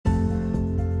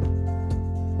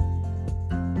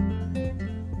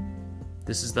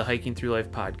This is the Hiking Through Life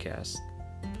podcast.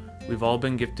 We've all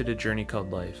been gifted a journey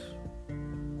called life.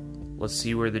 Let's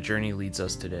see where the journey leads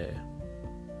us today.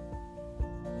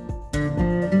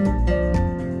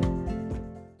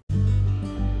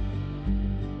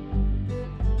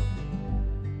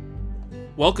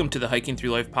 Welcome to the Hiking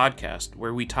Through Life podcast,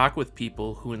 where we talk with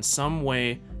people who in some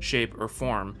way, shape, or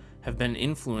form have been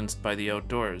influenced by the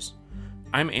outdoors.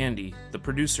 I'm Andy, the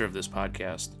producer of this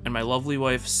podcast, and my lovely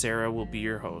wife Sarah will be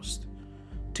your host.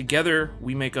 Together,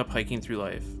 we make up Hiking Through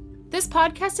Life. This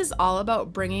podcast is all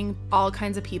about bringing all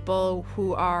kinds of people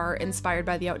who are inspired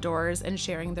by the outdoors and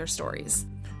sharing their stories.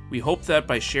 We hope that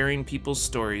by sharing people's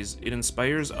stories, it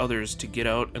inspires others to get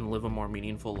out and live a more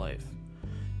meaningful life.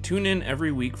 Tune in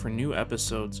every week for new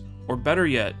episodes, or better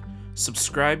yet,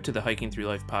 subscribe to the Hiking Through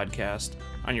Life podcast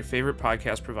on your favorite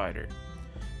podcast provider.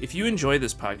 If you enjoy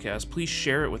this podcast, please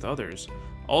share it with others.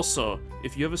 Also,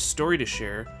 if you have a story to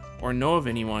share or know of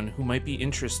anyone who might be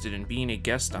interested in being a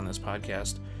guest on this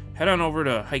podcast, head on over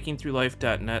to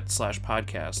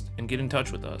hikingthroughlife.net/podcast and get in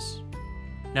touch with us.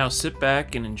 Now sit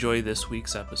back and enjoy this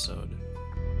week's episode.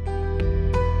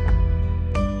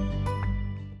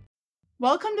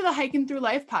 Welcome to the Hiking Through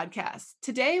Life podcast.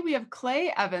 Today we have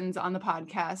Clay Evans on the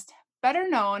podcast, better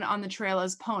known on the trail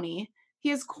as Pony. He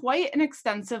has quite an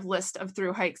extensive list of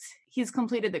through hikes. He's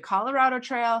completed the Colorado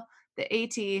Trail, the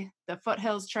AT, the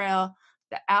Foothills Trail,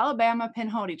 the Alabama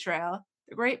Pinhoti Trail,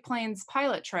 the Great Plains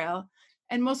Pilot Trail,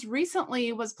 and most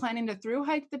recently was planning to through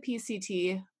hike the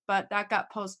PCT, but that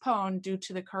got postponed due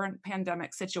to the current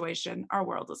pandemic situation our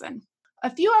world is in.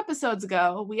 A few episodes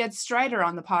ago, we had Strider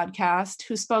on the podcast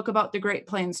who spoke about the Great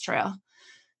Plains Trail.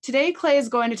 Today, Clay is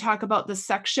going to talk about the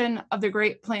section of the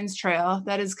Great Plains Trail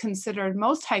that is considered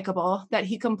most hikeable that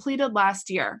he completed last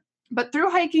year. But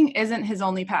through hiking isn't his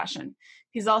only passion.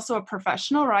 He's also a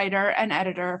professional writer and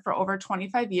editor for over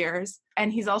 25 years,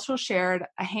 and he's also shared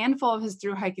a handful of his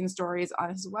through hiking stories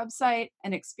on his website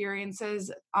and experiences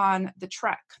on the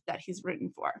trek that he's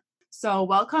written for. So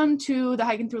welcome to the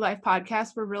Hiking Through Life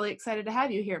podcast. We're really excited to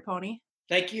have you here, Pony.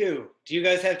 Thank you. Do you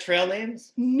guys have trail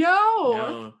names?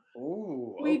 No.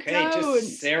 Ooh, We okay. don't.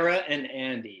 Just Sarah and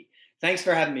Andy. Thanks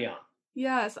for having me on.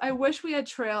 Yes, I wish we had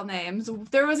trail names.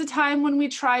 There was a time when we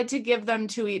tried to give them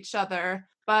to each other,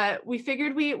 but we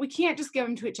figured we can't just give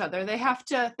them to each other. They have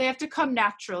to come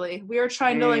naturally. We were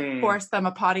trying to force them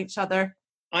upon each other.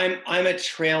 I'm a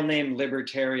trail name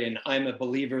libertarian. I'm a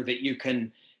believer that you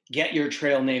can get your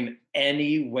trail name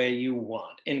any way you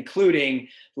want, including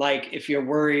like if you're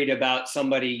worried about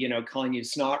somebody, calling you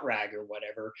snot rag or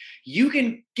whatever, you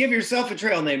can give yourself a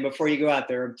trail name before you go out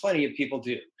there, and plenty of people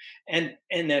do. And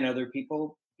then other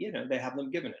people, they have them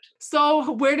given it.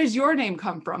 So where does your name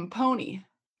come from, Pony?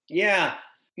 Yeah,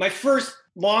 my first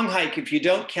long hike, if you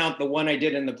don't count the one I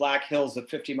did in the Black Hills, a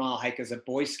 50-mile hike as a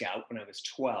Boy Scout when I was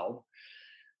 12,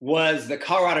 was the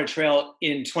Colorado Trail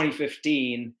in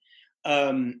 2015.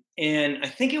 And I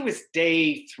think it was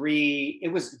day 3. It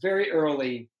was very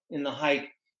early in the hike,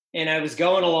 and I was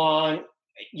going along.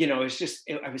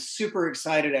 I was super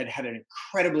excited. I'd had an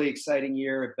incredibly exciting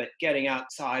year, but getting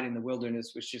outside in the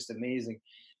wilderness was just amazing.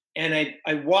 And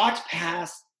I walked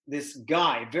past this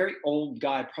guy, very old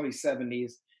guy, probably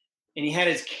 70s, and he had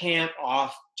his camp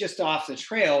just off the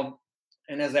trail.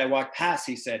 And as I walked past,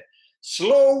 he said,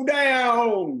 "Slow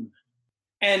down."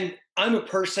 And I'm a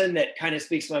person that kind of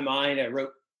speaks my mind. I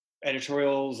wrote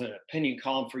editorials and opinion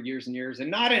column for years and years, and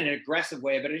not in an aggressive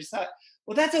way, but I just thought,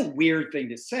 well, that's a weird thing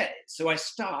to say. So I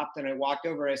stopped and I walked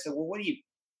over and I said, well, what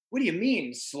do you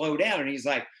mean slow down? And he's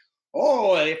like,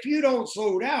 oh, if you don't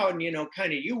slow down,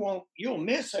 you'll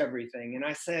miss everything. And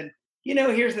I said,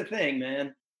 here's the thing,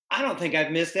 man. I don't think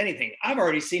I've missed anything. I've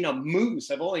already seen a moose.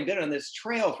 I've only been on this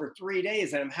trail for 3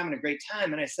 days and I'm having a great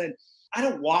time. And I said, I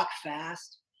don't walk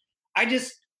fast. I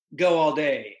just go all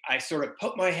day. I sort of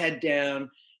put my head down,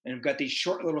 and I've got these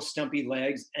short little stumpy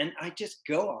legs, and I just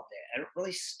go all day. I don't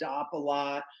really stop a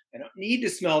lot. I don't need to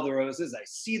smell the roses. I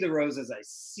see the roses. I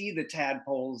see the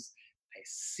tadpoles. I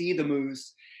see the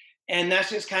moose. And that's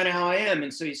just kind of how I am.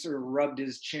 And so he sort of rubbed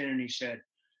his chin and he said,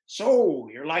 so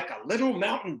you're like a little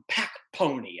mountain pack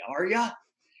pony, are you?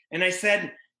 And I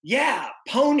said, yeah,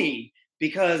 pony,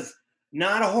 because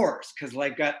not a horse, because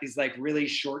got these really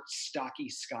short, stocky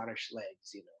Scottish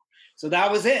legs, So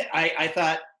that was it. I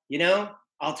thought,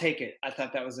 I'll take it. I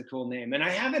thought that was a cool name. And I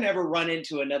haven't ever run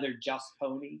into another just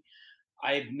pony.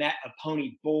 I've met a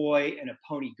pony boy and a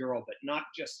pony girl, but not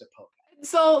just a pony.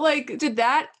 So did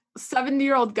that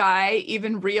 70-year-old guy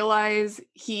even realize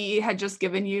he had just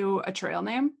given you a trail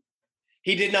name?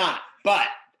 He did not, but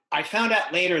I found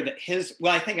out later that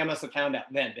I think I must have found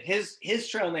out then, but his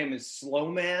trail name is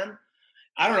Slow Man.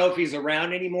 I don't know if he's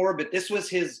around anymore, but this was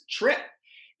his trip.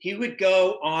 He would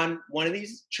go on one of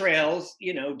these trails,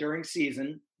 during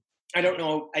season. I don't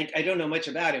know. I don't know much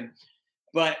about him,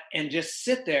 and just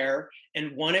sit there.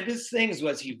 And one of his things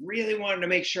was he really wanted to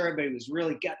make sure everybody was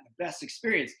really getting the best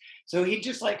experience. So he'd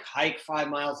just like hike 5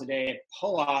 miles a day and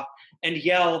pull off and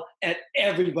yell at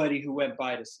everybody who went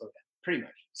by to slow down, pretty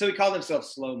much. So he called himself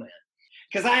Slow Man.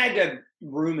 Because I had to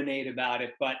ruminate about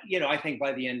it. But, I think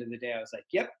by the end of the day, I was like,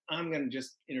 yep, I'm going to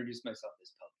just introduce myself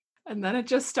as Pony. And then it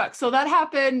just stuck. So that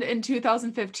happened in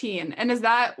 2015. And is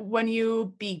that when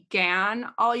you began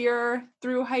all your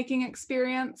through hiking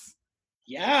experience?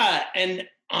 Yeah. And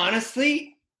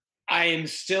honestly, I am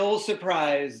still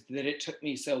surprised that it took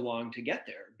me so long to get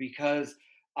there, because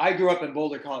I grew up in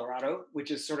Boulder, Colorado,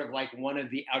 which is sort of like one of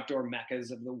the outdoor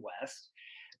meccas of the West.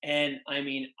 And I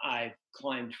mean, I've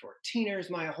climbed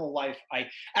 14ers my whole life.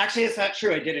 Actually, it's not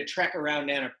true. I did a trek around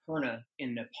Annapurna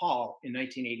in Nepal in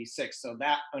 1986. So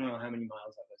that, I don't know how many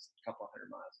miles that was, a couple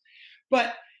hundred miles.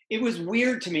 But it was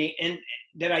weird to me, and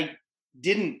that I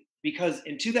didn't, because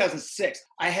in 2006,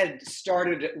 I had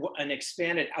started an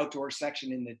expanded outdoor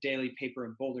section in the daily paper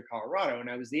in Boulder, Colorado, and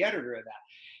I was the editor of that.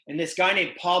 And this guy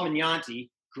named Paul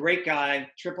Magnanti, great guy,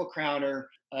 Triple Crowner.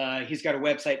 He's got a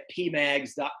website,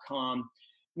 pmags.com.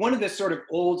 One of the sort of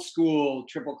old school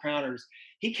Triple Crowners,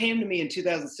 he came to me in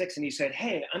 2006 and he said,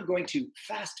 hey, I'm going to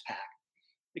fast pack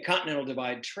the Continental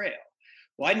Divide Trail.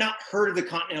 Well, I'd not heard of the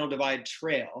Continental Divide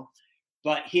Trail,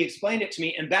 but he explained it to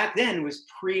me. And back then it was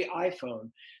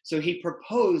pre-iPhone. So he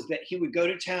proposed that he would go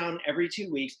to town every 2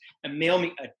 weeks and mail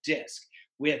me a disc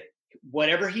with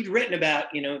whatever he'd written about,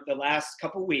 the last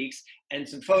couple weeks and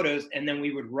some photos. And then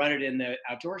we would run it in the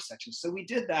outdoor section. So we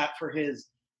did that for his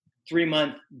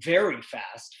 3-month, very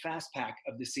fast pack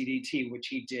of the CDT, which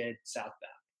he did southbound.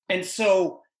 And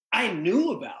so I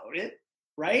knew about it,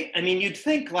 right? I mean, you'd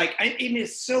think it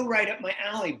is so right up my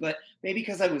alley, but maybe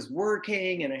because I was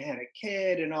working and I had a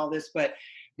kid and all this. But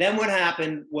then what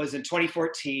happened was in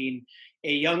 2014,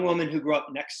 a young woman who grew up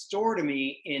next door to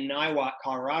me in Niwot,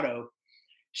 Colorado,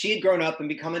 she had grown up and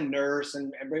become a nurse,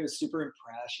 and everybody was super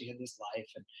impressed. She had this life.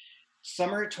 And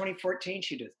summer 2014,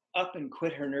 she just up and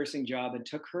quit her nursing job and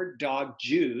took her dog,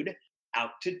 Jude, out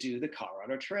to do the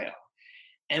Colorado Trail.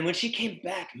 And when she came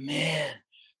back, man,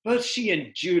 both she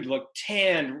and Jude looked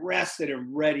tanned, rested, and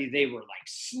ready. They were like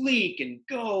sleek and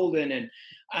golden. And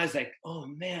I was like, oh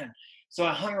man. So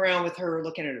I hung around with her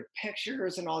looking at her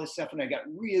pictures and all this stuff. And I got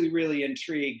really, really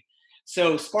intrigued.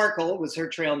 So Sparkle was her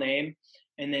trail name.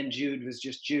 And then Jude was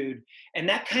just Jude. And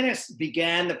that kind of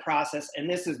began the process. And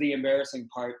this is the embarrassing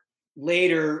part.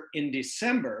 Later in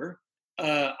December,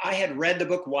 I had read the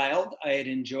book Wild. I had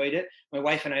enjoyed it. My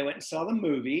wife and I went and saw the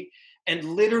movie. And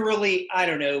literally, I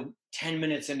don't know, 10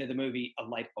 minutes into the movie, a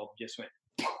light bulb just went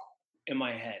in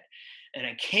my head. And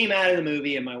I came out of the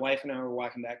movie, and my wife and I were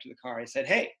walking back to the car. I said,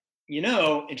 hey,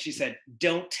 and she said,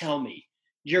 don't tell me.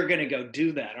 You're going to go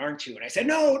do that, aren't you? And I said,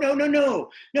 no,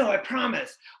 I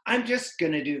promise. I'm just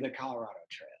going to do the Colorado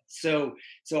Trail.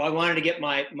 So I wanted to get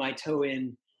my toe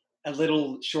in a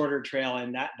little shorter trail,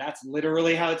 and that's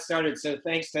literally how it started. So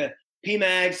thanks to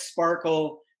PMags,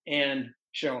 Sparkle, and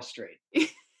Cheryl Strayed.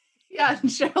 Yeah,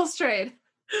 Cheryl Strayed.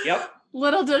 Yep.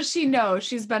 Little does she know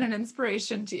she's been an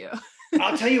inspiration to you.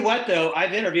 I'll tell you what, though,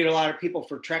 I've interviewed a lot of people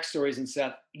for Trek Stories and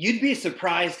stuff. You'd be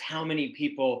surprised how many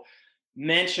people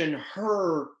mention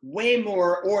her way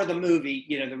more, or the movie,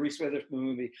 the Reese Witherspoon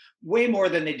movie, way more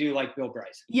than they do like Bill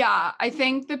Bryson. Yeah, I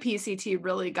think the PCT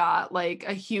really got like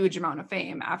a huge amount of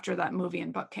fame after that movie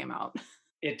and book came out.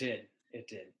 It did.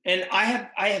 And I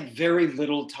have very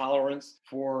little tolerance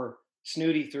for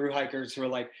snooty through hikers who are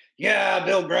like, yeah,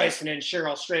 Bill Bryson and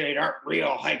Cheryl Strayed aren't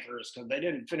real hikers because they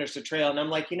didn't finish the trail. And I'm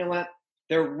like, you know what?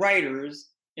 They're writers,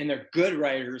 and they're good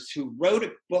writers who wrote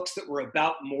books that were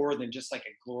about more than just like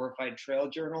a glorified trail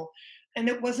journal. And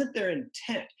it wasn't their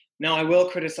intent. Now, I will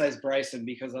criticize Bryson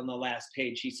because on the last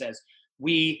page, he says,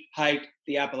 we hiked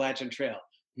the Appalachian Trail.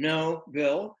 No,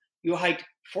 Bill, you hiked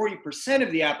 40%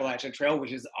 of the Appalachian Trail,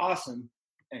 which is awesome.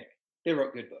 Anyway, they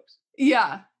wrote good books.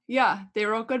 Yeah, they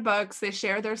wrote good books. They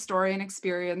share their story and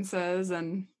experiences.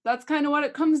 And that's kind of what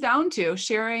it comes down to,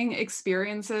 sharing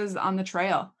experiences on the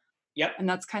trail. Yep. And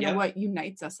that's kind of what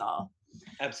unites us all.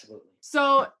 Absolutely.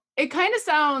 So it kind of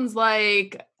sounds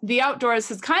like the outdoors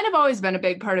has kind of always been a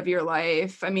big part of your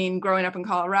life. I mean, growing up in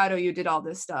Colorado, you did all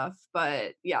this stuff,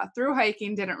 but yeah, through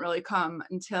hiking didn't really come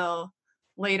until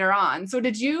later on. So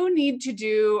did you need to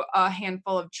do a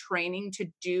handful of training to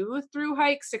do through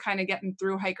hikes to kind of get in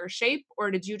through hiker shape,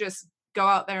 or did you just go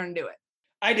out there and do it?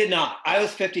 I did not. I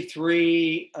was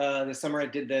 53 the summer I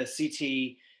did the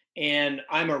CT, and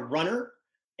I'm a runner.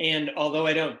 And although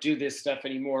I don't do this stuff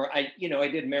anymore, I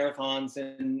did marathons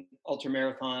and ultra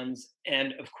marathons.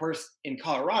 And of course, in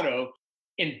Colorado,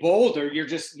 in Boulder,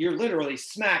 you're literally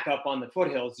smack up on the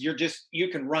foothills. You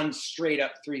can run straight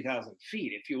up 3,000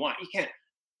 feet if you want. You can't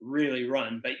really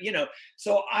run, but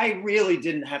so I really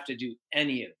didn't have to do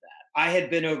any of that. I had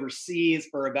been overseas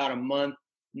for about a month,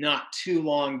 not too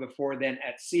long before then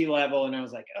at sea level. And I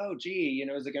was like, oh, gee,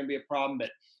 is it going to be a problem?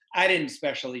 But I didn't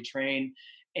specially train.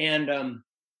 And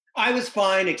I was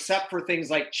fine, except for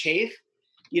things like chafe.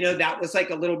 That was like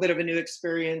a little bit of a new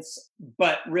experience.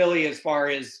 But really, as far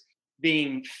as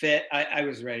being fit, I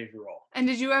was ready to roll. And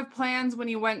did you have plans when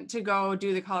you went to go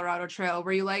do the Colorado Trail?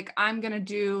 Were you like, I'm going to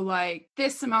do like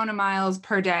this amount of miles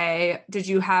per day? Did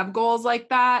you have goals like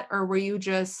that? Or were you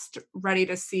just ready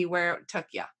to see where it took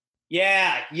you?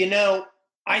 Yeah,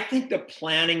 I think the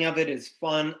planning of it is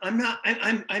fun.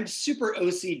 I'm super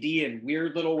OCD in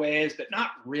weird little ways, but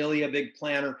not really a big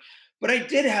planner. But I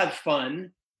did have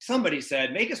fun. Somebody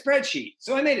said, make a spreadsheet.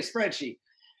 So I made a spreadsheet.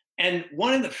 And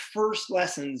one of the first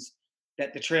lessons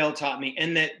that the trail taught me,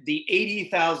 and that the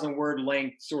 80,000 word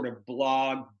length sort of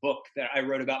blog book that I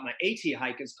wrote about my AT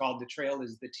hike is called The Trail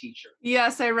is the Teacher.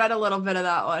 Yes, I read a little bit of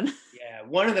that one. Yeah,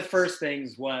 one of the first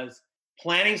things was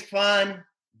planning's fun,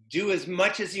 do as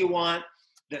much as you want.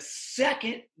 The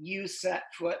second you set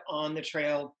foot on the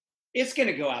trail, it's going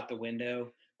to go out the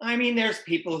window. I mean, there's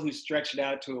people who stretch it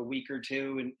out to a week or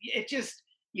two, and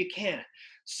you can't.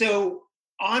 So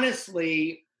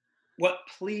honestly, what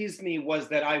pleased me was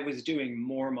that I was doing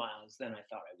more miles than I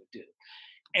thought I would do.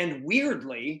 And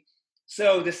weirdly,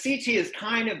 so the CT is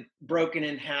kind of broken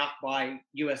in half by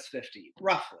US 50,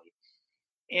 roughly.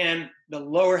 And the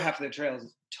lower half of the trail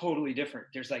is totally different.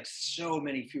 There's like so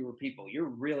many fewer people. You're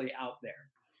really out there.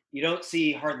 You don't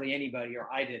see hardly anybody, or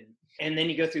I didn't. And then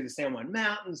you go through the San Juan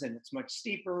Mountains, and it's much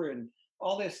steeper and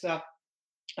all this stuff.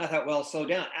 I thought, well, slow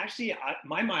down. Actually,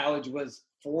 my mileage was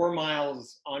 4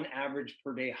 miles on average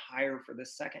per day higher for the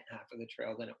second half of the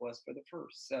trail than it was for the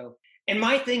first. So, and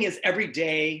my thing is every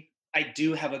day I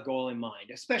do have a goal in mind,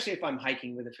 especially if I'm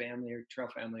hiking with a family or trail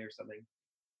family or something.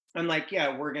 I'm like,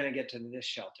 yeah, we're going to get to this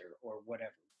shelter or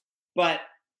whatever. But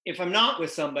if I'm not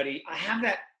with somebody, I have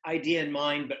that idea in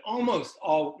mind, but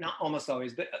not almost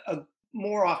always, but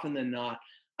more often than not,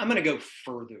 I'm going to go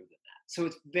further than that. So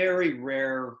it's very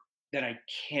rare that I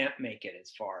can't make it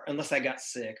as far unless I got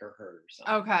sick or hurt or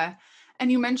something. Okay.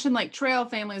 And you mentioned like trail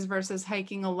families versus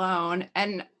hiking alone.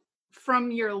 And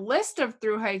from your list of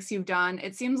through hikes you've done,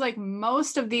 it seems like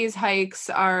most of these hikes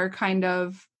are kind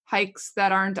of hikes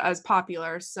that aren't as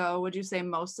popular. So would you say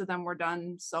most of them were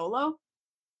done solo?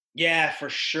 Yeah, for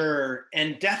sure.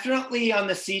 And definitely on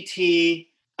the CT,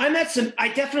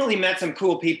 I definitely met some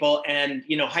cool people and,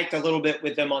 hiked a little bit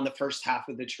with them on the first half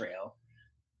of the trail.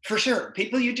 For sure.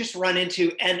 People you just run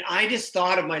into. And I just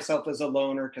thought of myself as a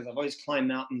loner because I've always climbed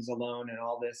mountains alone and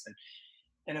all this.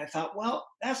 And I thought, well,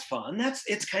 that's fun.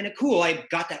 It's kind of cool. I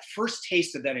got that first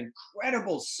taste of that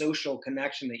incredible social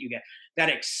connection that you get, that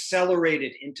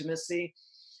accelerated intimacy.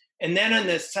 And then on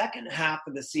the second half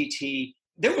of the CT,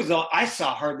 I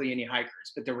saw hardly any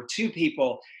hikers, but there were 2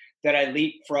 people that I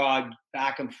leapfrogged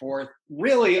back and forth,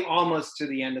 really almost to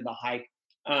the end of the hike.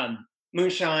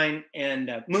 Moonbeam, and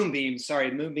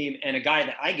a guy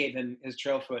that I gave him his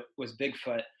trail foot was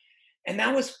Bigfoot. And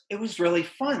it was really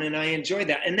fun. And I enjoyed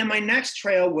that. And then my next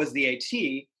trail was the AT.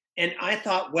 And I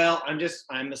thought, well,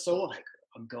 I'm a solo hiker.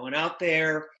 I'm going out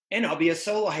there and I'll be a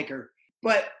solo hiker.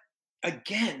 But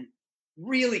again,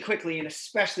 really quickly, and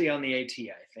especially on the AT,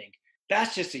 I think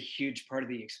that's just a huge part of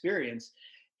the experience.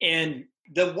 And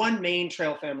the one main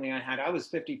trail family I was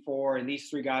 54, and these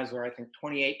 3 guys were, I think,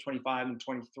 28, 25, and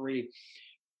 23.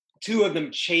 2 of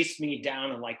them chased me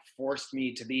down and like forced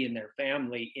me to be in their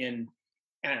family in,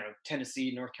 I don't know,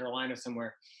 Tennessee, North Carolina,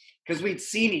 somewhere, because we'd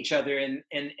seen each other and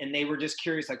they were just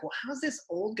curious, like, well, how's this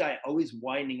old guy always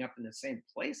winding up in the same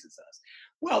place as us?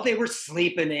 Well, they were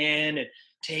sleeping in and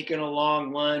taking a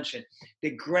long lunch, and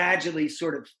they gradually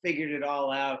sort of figured it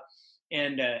all out.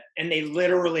 And they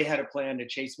literally had a plan to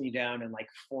chase me down and like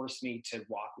force me to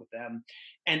walk with them.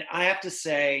 And I have to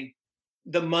say,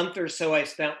 the month or so I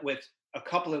spent with a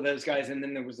couple of those guys, and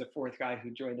then there was a 4th guy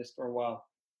who joined us for a while,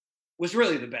 was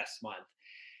really the best month.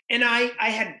 And I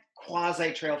had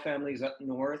quasi trail families up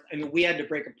north. I mean, we had to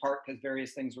break apart because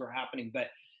various things were happening, but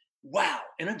wow.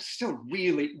 And I'm still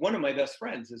really, one of my best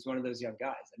friends is one of those young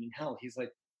guys. I mean, hell, he's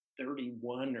like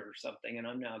 31 or something, and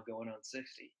I'm now going on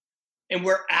 60. And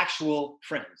we're actual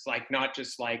friends, like not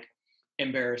just like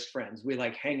embarrassed friends. We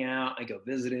like hang out, I go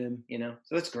visit him,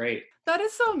 so it's great. That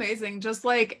is so amazing. Just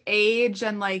like age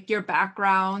and like your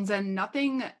backgrounds, and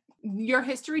nothing your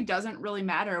history doesn't really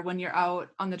matter when you're out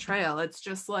on the trail. It's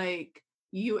just like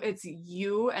it's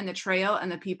you and the trail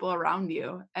and the people around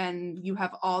you. And you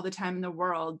have all the time in the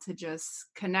world to just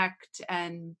connect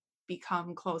and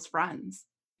become close friends.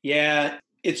 Yeah,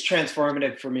 it's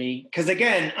transformative for me. Because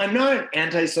again, I'm not an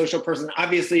antisocial person.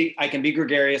 Obviously, I can be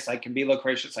gregarious, I can be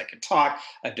loquacious, I can talk,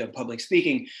 I've done public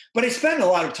speaking, but I spend a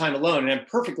lot of time alone and I'm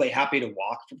perfectly happy to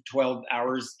walk for 12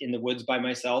 hours in the woods by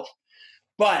myself.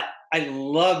 But I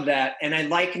love that. And I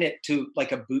liken it to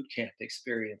like a boot camp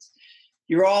experience.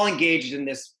 You're all engaged in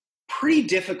this pretty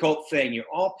difficult thing. You're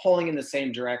all pulling in the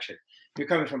same direction. You're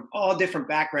coming from all different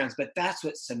backgrounds, but that's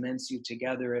what cements you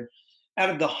together. And out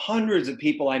of the hundreds of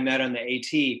people I met on the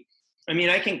AT, I mean,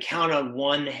 I can count on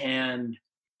one hand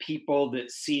people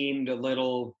that seemed a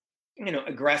little,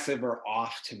 aggressive or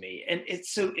off to me. And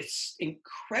it's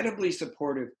incredibly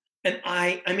supportive. And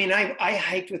I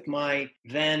hiked with my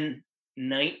then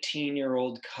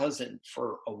 19-year-old cousin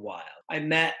for a while. I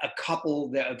met a couple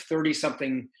of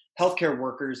 30-something healthcare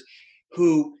workers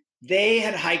who they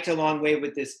had hiked a long way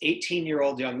with this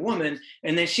 18-year-old young woman,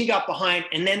 and then she got behind,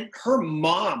 and then her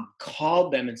mom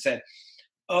called them and said,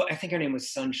 oh, I think her name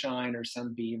was Sunshine or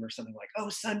Sunbeam or something like, oh,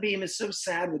 Sunbeam is so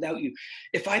sad without you.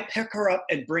 If I pick her up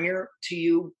and bring her to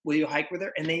you, will you hike with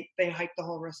her? And they hiked the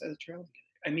whole rest of the trail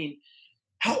together. I mean,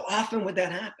 how often would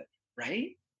that happen, right?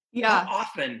 Yeah. How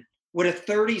often would a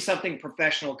 30-something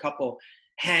professional couple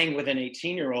hang with an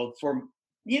 18-year-old for,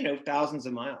 thousands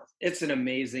of miles? It's an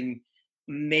amazing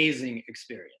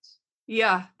experience.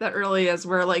 Yeah, that really is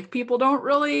where like people don't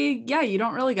really, you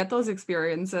don't really get those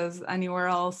experiences anywhere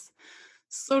else.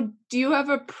 So do you have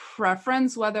a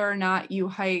preference whether or not you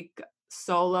hike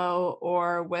solo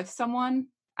or with someone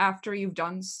after you've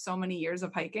done so many years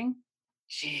of hiking?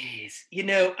 Jeez.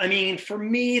 For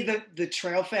me, the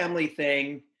trail family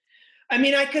thing,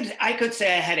 I could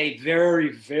say I had a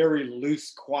very, very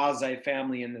loose quasi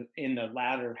family in the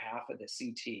latter half of the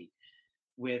CT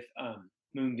with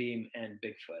Moonbeam and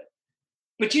Bigfoot.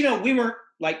 But we weren't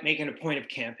like making a point of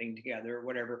camping together or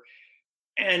whatever.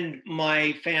 And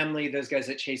my family, those guys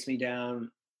that chased me down,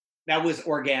 that was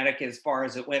organic as far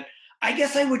as it went. I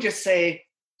guess I would just say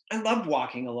I love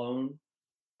walking alone.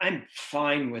 I'm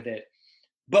fine with it.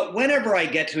 But whenever I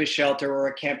get to a shelter or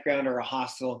a campground or a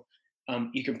hostel,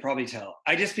 you can probably tell,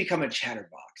 I just become a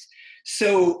chatterbox.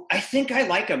 So I think I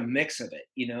like a mix of it,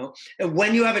 And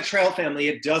when you have a trail family,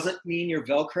 it doesn't mean you're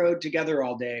Velcroed together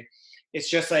all day. It's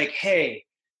just like, hey,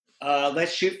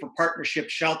 let's shoot for partnership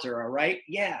shelter, all right?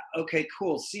 Yeah, okay,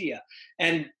 cool, see ya.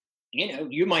 And,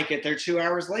 you might get there 2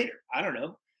 hours later. I don't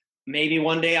know. Maybe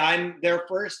one day I'm there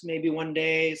first. Maybe one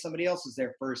day somebody else is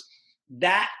there first.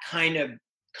 That kind of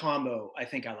combo, I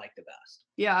think I like the best.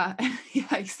 Yeah.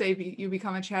 Yeah, you say you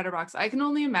become a chatterbox. I can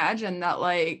only imagine that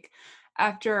like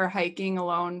after hiking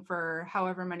alone for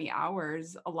however many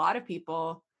hours, a lot of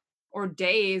people or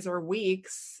days or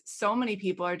weeks, so many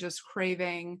people are just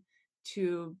craving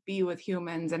to be with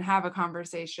humans and have a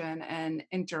conversation and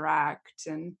interact.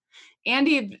 And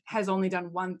Andy has only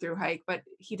done one through hike, but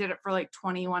he did it for like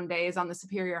 21 days on the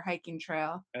Superior Hiking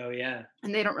Trail. Oh, yeah.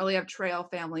 And they don't really have trail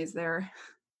families there.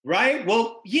 Right.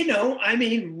 Well,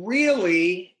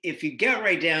 really, if you get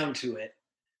right down to it,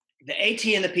 the AT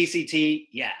and the PCT,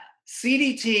 yeah.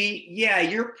 CDT, yeah,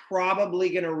 you're probably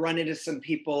going to run into some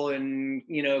people and,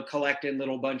 collect in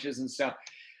little bunches and stuff.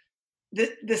 The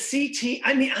CT,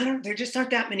 there just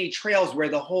aren't that many trails where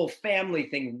the whole family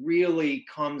thing really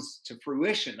comes to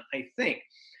fruition, I think.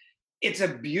 It's a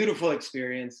beautiful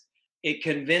experience. It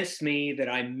convinced me that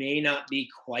I may not be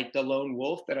quite the lone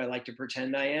wolf that I like to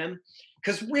pretend I am.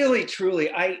 Because really, truly,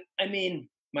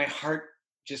 my heart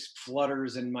just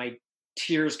flutters and my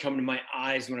tears come to my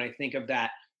eyes when I think of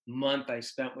that month I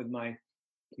spent with my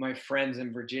friends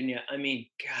in Virginia.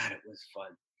 God, it was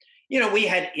fun. We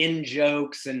had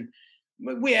in-jokes and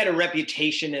we had a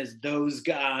reputation as those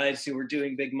guys who were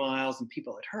doing big miles and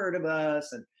people had heard of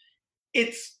us. And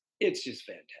it's just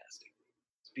fantastic.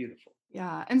 It's beautiful.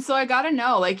 Yeah. And so I got to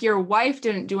know, like your wife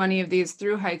didn't do any of these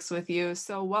through hikes with you.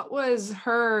 So what was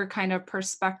her kind of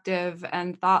perspective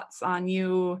and thoughts on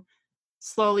you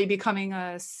slowly becoming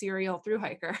a serial through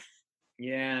hiker?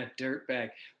 Yeah, dirtbag.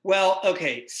 Well,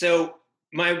 okay. So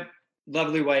my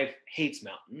lovely wife hates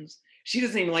mountains. She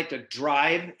doesn't even like to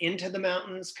drive into the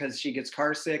mountains because she gets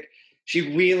car sick.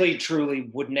 She really, truly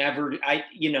would never,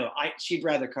 she'd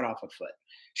rather cut off a foot.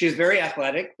 She's very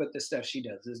athletic, but the stuff she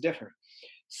does is different.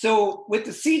 So with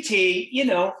the CT,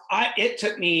 it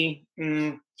took me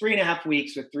 3.5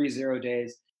 weeks with 30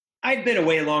 days. I'd been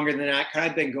away longer than that because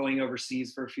I'd been going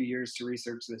overseas for a few years to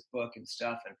research this book and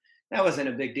stuff, and that wasn't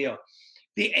a big deal.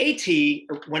 The AT,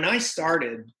 when I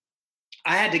started,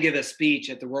 I had to give a speech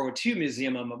at the World War II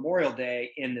Museum on Memorial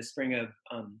Day in the spring of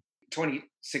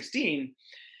 2016.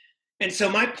 And so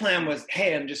my plan was,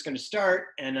 hey, I'm just going to start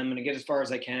and I'm going to get as far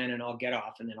as I can and I'll get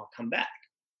off and then I'll come back.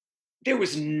 There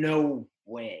was no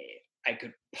way I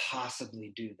could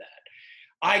possibly do that.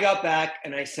 I got back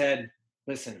and I said,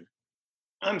 listen,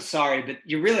 I'm sorry, but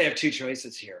you really have two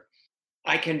choices here.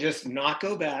 I can just not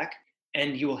go back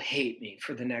and you will hate me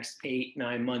for the next 8,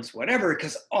 9 months, whatever,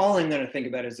 because all I'm going to think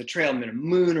about is the trail. I'm going to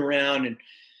moon around and,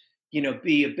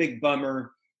 be a big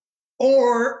bummer.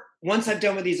 Or once I've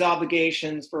done with these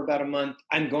obligations for about a month,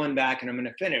 I'm going back and I'm going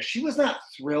to finish. She was not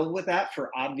thrilled with that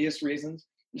for obvious reasons.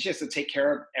 She has to take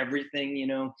care of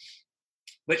everything.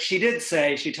 But she did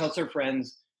say, she tells her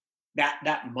friends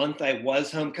that month I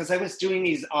was home, because I was doing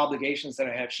these obligations that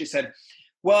I had. She said,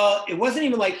 well, it wasn't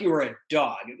even like you were a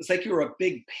dog. It was like you were a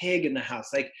big pig in the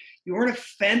house. Like you weren't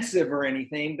offensive or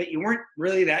anything, but you weren't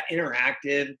really that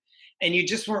interactive and you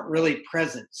just weren't really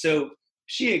present. So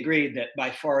she agreed that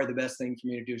by far the best thing for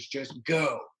me to do is just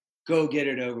go get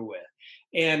it over with.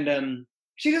 And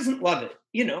she doesn't love it,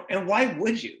 and why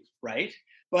would you, right?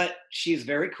 But she's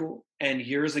very cool. And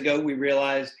years ago, we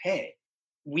realized, hey,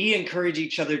 we encourage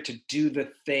each other to do the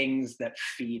things that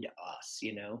feed us,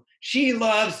 She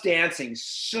loves dancing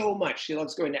so much. She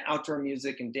loves going to outdoor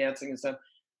music and dancing and stuff.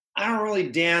 I don't really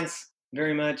dance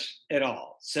very much at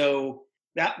all. So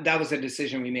that was a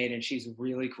decision we made, and she's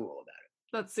really cool about it.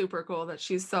 That's super cool that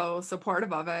she's so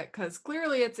supportive of it, because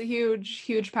clearly it's a huge,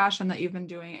 huge passion that you've been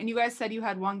doing. And you guys said you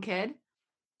had one kid?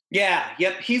 Yeah,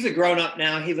 yep. He's a grown-up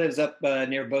now. He lives up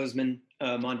near Bozeman,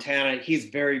 Montana. He's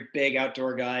a very big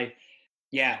outdoor guy.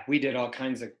 Yeah, we did all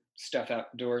kinds of stuff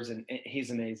outdoors, and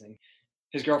he's amazing.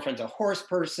 His girlfriend's a horse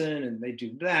person, and they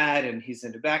do that, and he's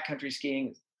into backcountry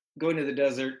skiing, going to the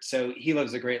desert, so he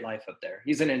lives a great life up there.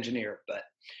 He's an engineer, but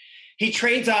he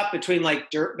trades off between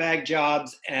like dirtbag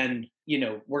jobs and,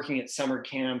 working at summer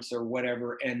camps or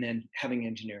whatever, and then having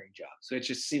engineering jobs. So it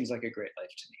just seems like a great life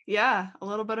to me. Yeah, a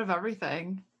little bit of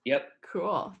everything. Yep.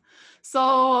 Cool.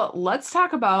 So let's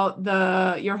talk about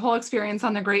your whole experience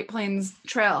on the Great Plains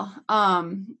Trail.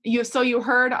 You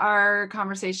heard our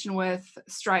conversation with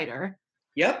Strider.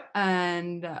 Yep.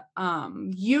 And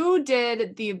you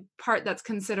did the part that's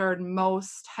considered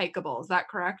most hikeable. Is that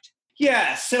correct?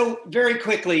 Yeah. So very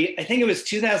quickly, I think it was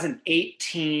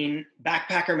 2018,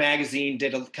 Backpacker Magazine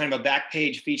did a kind of a back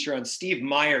page feature on Steve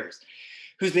Myers,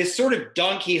 who's this sort of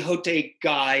Don Quixote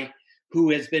guy who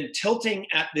has been tilting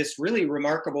at this really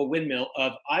remarkable windmill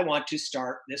of, I want to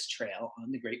start this trail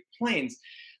on the Great Plains.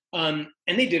 And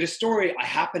they did a story. I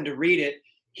happened to read it.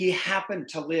 He happened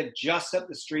to live just up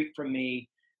the street from me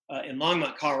in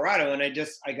Longmont, Colorado. And I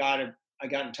got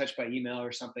in touch by email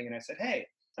or something. And I said, hey,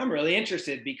 I'm really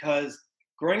interested, because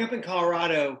growing up in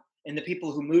Colorado and the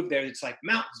people who moved there, it's like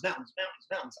mountains, mountains, mountains,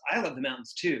 mountains. I love the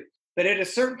mountains too. But at a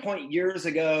certain point years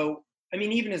ago, I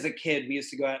mean, even as a kid, we used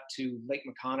to go out to Lake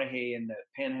McConaughey in the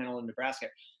Panhandle in Nebraska.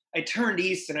 I turned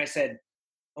east and I said,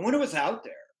 I wonder what's out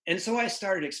there. And so I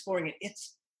started exploring it.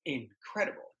 It's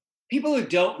incredible. People who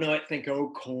don't know it think, oh,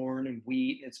 corn and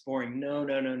wheat, it's boring.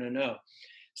 No.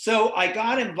 So I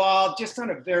got involved just on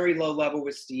a very low level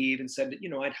with Steve and said that,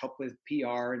 I'd help with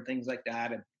PR and things like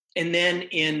that. And then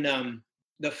in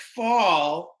the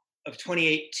fall of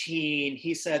 2018,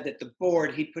 he said that the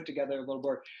board, he put together a little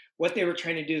board. What they were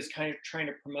trying to do is kind of trying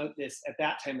to promote this. At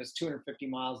that time, it was 250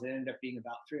 miles. It ended up being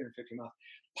about 350 miles.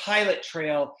 Pilot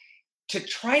trail, to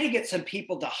try to get some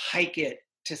people to hike it,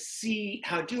 to see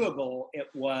how doable it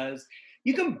was.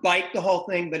 You can bike the whole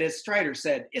thing, but as Strider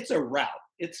said, it's a route.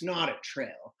 It's not a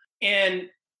trail. And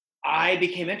I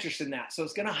became interested in that. So I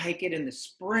was going to hike it in the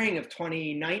spring of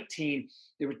 2019.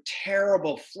 There were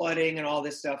terrible flooding and all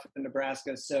this stuff in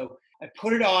Nebraska. So I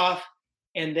put it off.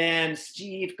 And then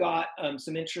Steve got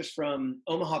some interest from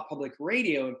Omaha Public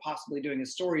Radio and possibly doing a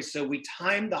story. So we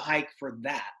timed the hike for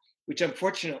that, which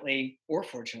unfortunately, or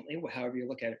fortunately, however you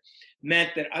look at it,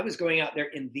 meant that I was going out there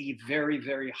in the very,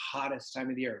 very hottest time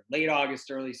of the year, late August,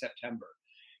 early September.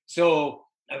 So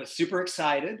I was super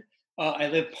excited. I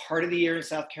live part of the year in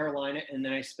South Carolina, and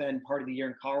then I spend part of the year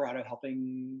in Colorado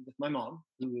helping with my mom,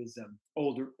 who is an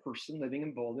older person living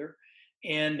in Boulder.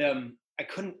 And I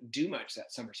couldn't do much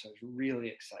that summer, so I was really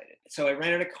excited. So I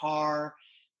rented a car,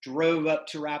 drove up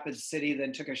to Rapid City,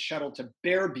 then took a shuttle to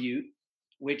Bear Butte,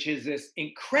 which is this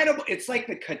incredible, it's like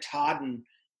the Katahdin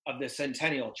of the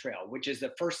Centennial Trail, which is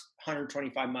the first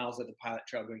 125 miles of the Pilot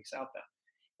Trail going southbound.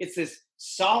 It's this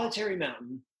solitary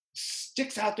mountain,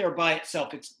 sticks out there by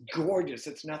itself. It's gorgeous.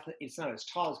 It's not as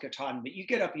tall as Katahdin, but you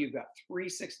get up, you've got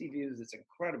 360 views. It's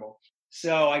incredible.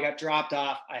 So I got dropped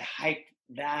off. I hiked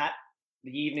that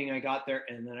the evening I got there,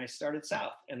 and then I started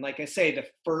south. And like I say, the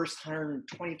first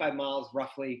 125 miles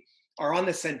roughly are on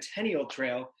the Centennial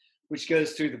Trail, which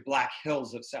goes through the Black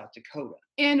Hills of South Dakota.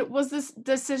 And was this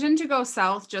decision to go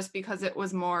south just because it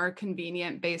was more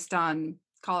convenient based on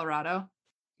Colorado?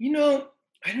 You know,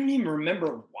 I don't even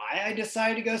remember why I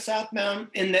decided to go southbound.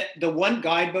 And the one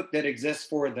guidebook that exists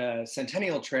for the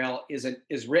Centennial Trail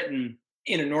is written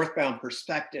in a northbound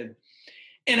perspective.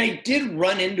 And I did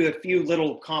run into a few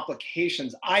little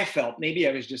complications. I felt, maybe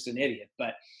I was just an idiot,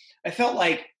 but I felt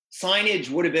like signage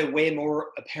would have been way more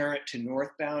apparent to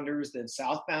northbounders than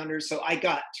southbounders. So I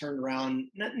got turned around,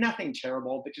 nothing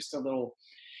terrible, but just a little.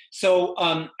 So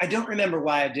I don't remember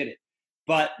why I did it,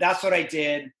 but that's what I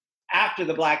did. After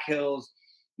the Black Hills,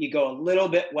 you go a little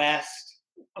bit west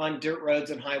on dirt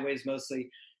roads and highways mostly,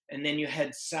 and then you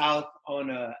head south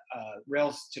on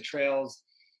rails to trails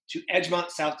to Edgemont,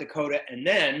 South Dakota, and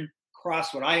then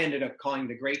cross what I ended up calling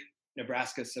the Great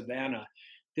Nebraska Savanna,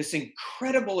 this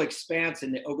incredible expanse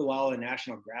in the Ogallala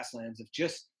National Grasslands of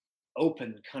just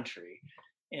open country.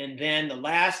 And then the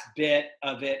last bit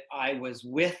of it, I was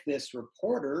with this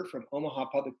reporter from Omaha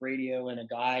Public Radio and a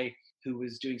guy who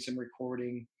was doing some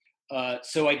recording.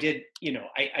 So I did,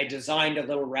 I designed a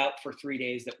little route for 3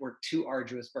 days that weren't too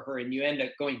arduous for her. And you end up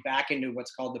going back into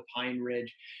what's called the Pine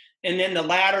Ridge. And then the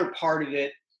latter part of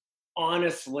it,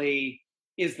 honestly,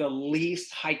 is the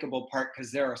least hikeable part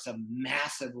because there are some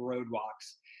massive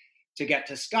roadwalks to get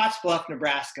to Scottsbluff,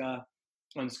 Nebraska,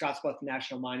 on Scottsbluff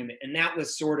National Monument. And that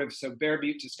was sort of, so Bear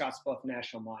Butte to Scottsbluff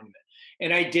National Monument.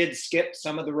 And I did skip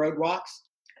some of the roadwalks.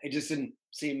 It just didn't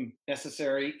seem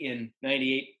necessary in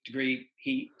 98-degree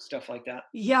heat, stuff like that.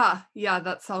 Yeah,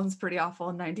 that sounds pretty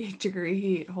awful. 98-degree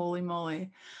heat, holy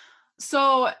moly.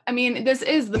 So, I mean, this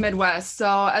is the Midwest.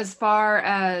 So as far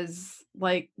as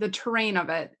like the terrain of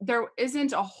it, there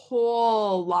isn't a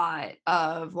whole lot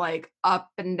of like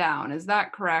up and down. Is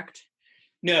that correct?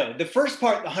 No, the first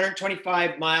part, the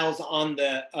 125 miles on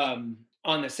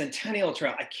the Centennial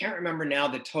Trail, I can't remember now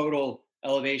the total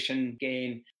elevation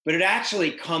gain, but it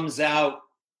actually comes out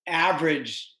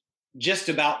average just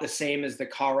about the same as the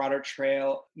Colorado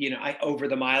Trail, over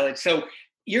the mileage. So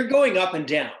you're going up and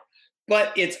down,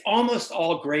 but it's almost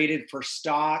all graded for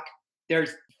stock.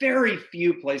 There's very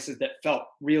few places that felt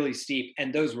really steep,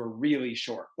 and those were really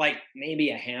short, like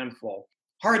maybe a handful,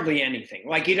 hardly anything.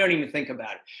 Like you don't even think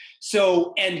about it.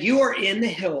 So, and you are in the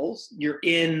hills, you're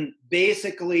in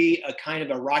basically a kind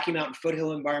of a Rocky Mountain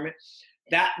foothill environment.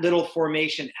 That little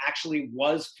formation actually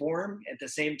was formed at the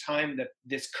same time that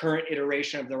this current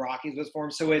iteration of the Rockies was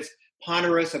formed. So it's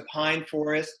ponderosa pine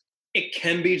forest. It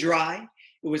can be dry.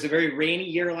 It was a very rainy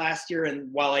year last year,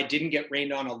 and while I didn't get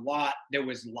rained on a lot, there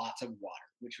was lots of water,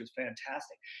 which was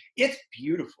fantastic. It's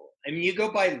beautiful. I mean, you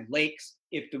go by lakes,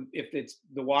 if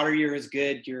the water year is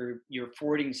good, you're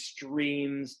fording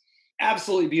streams,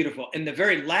 absolutely beautiful. And the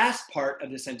very last part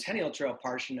of the Centennial Trail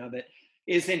portion of it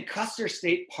is in Custer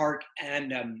State Park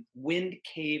and Wind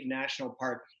Cave National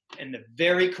Park. And the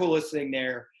very coolest thing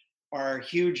there are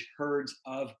huge herds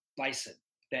of bison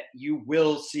that you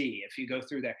will see if you go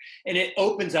through there. And it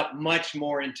opens up much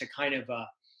more into kind of a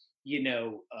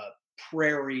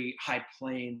prairie, high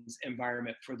plains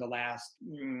environment for the last,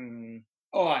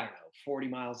 40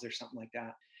 miles or something like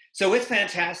that. So it's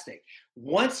fantastic.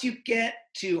 Once you get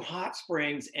to Hot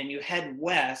Springs and you head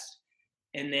west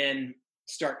and then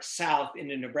start south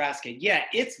into Nebraska,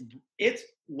 it's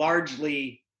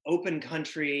largely open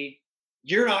country.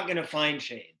 You're not going to find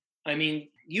shade. I mean,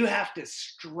 you have to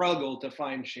struggle to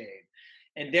find shade.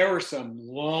 And there were some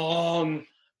long,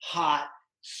 hot,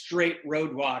 straight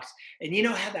road walks. And you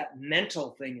know how that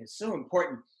mental thing is so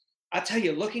important. I'll tell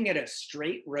you, looking at a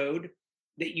straight road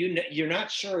that you're not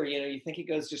sure, you think it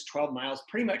goes just 12 miles,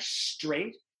 pretty much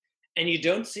straight, and you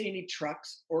don't see any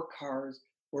trucks or cars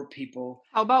or people.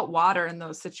 How about water in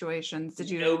those situations? Did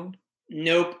you?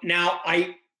 Nope. Now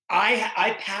I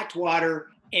packed water,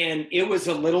 and it was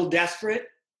a little desperate,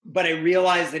 but I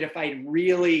realized that if I'd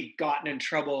really gotten in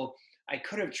trouble, I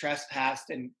could have trespassed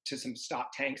into some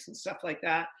stock tanks and stuff like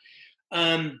that.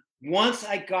 Once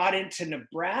I got into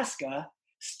Nebraska,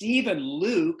 Steve and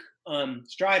Luke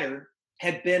Strider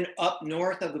had been up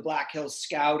north of the Black Hills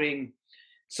scouting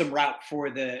some route for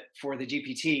the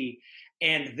GPT.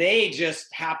 And they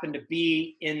just happened to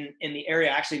be in the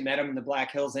area. I actually met them in the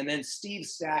Black Hills. And then Steve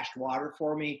stashed water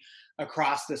for me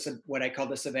across what I call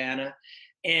the Savannah.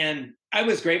 And I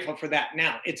was grateful for that.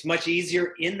 Now, it's much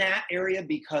easier in that area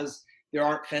because there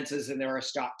aren't fences and there are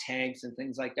stock tanks and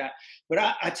things like that. But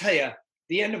I tell you,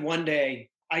 the end of one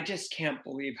day, I just can't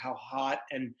believe how hot.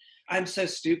 And I'm so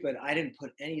stupid. I didn't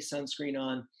put any sunscreen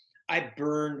on. I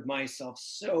burned myself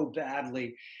so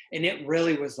badly. And it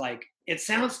really was like, it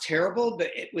sounds terrible, but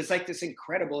it was like this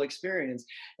incredible experience.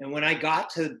 And when I got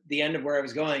to the end of where I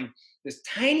was going, this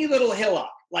tiny little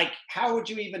hillock, like how would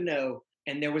you even know?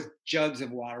 And there was jugs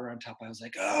of water on top. I was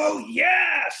like, oh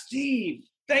yeah, Steve,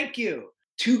 thank you.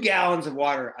 2 gallons of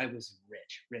water. I was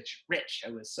rich. I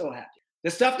was so happy.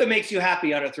 The stuff that makes you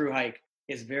happy on a thru hike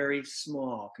is very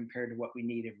small compared to what we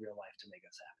need in real life to make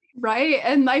us happy. Right.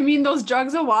 And I mean, those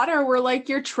jugs of water were like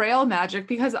your trail magic,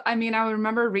 because I mean, I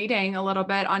remember reading a little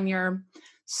bit on your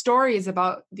stories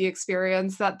about the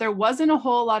experience that there wasn't a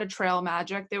whole lot of trail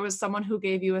magic. There was someone who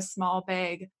gave you a small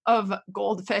bag of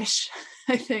goldfish,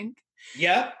 I think.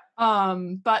 Yep.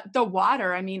 But the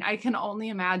water, I mean, I can only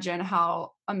imagine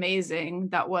how amazing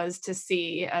that was to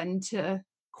see and to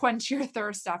quench your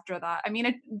thirst after that. I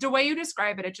mean, the way you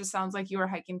describe it, it just sounds like you were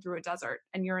hiking through a desert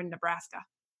and you're in Nebraska.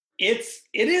 It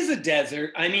is a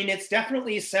desert. I mean, it's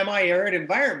definitely a semi-arid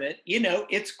environment. You know,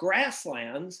 it's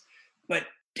grasslands, but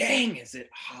dang, is it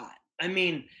hot. I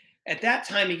mean, at that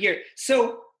time of year.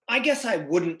 So I guess I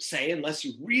wouldn't say, unless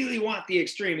you really want the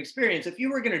extreme experience, if you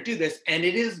were going to do this, and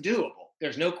it is doable,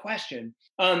 there's no question.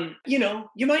 You know,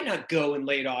 you might not go in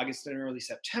late August and early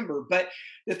September, but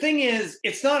the thing is,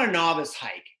 it's not a novice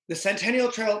hike. The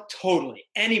Centennial Trail, totally.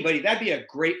 Anybody, that'd be a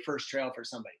great first trail for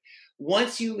somebody.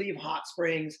 Once you leave Hot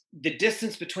Springs, the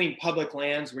distance between public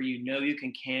lands where you know you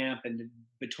can camp and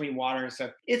between water and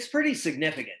stuff, it's pretty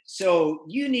significant. So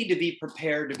you need to be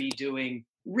prepared to be doing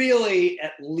really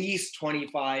at least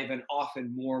 25 and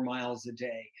often more miles a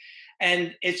day.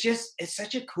 And it's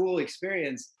such a cool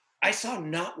experience. I saw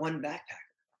not one backpacker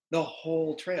the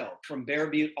whole trail from Bear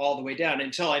Butte all the way down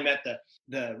until I met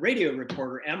the radio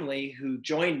reporter, Emily, who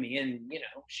joined me. And, you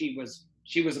know, she was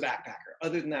a backpacker.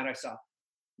 Other than that, I saw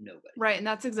nobody. Right. And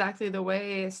that's exactly the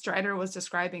way Strider was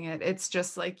describing it. It's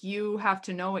just like, you have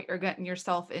to know what you're getting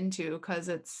yourself into, because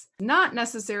it's not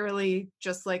necessarily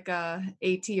just like a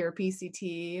AT or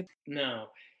PCT. No.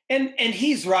 And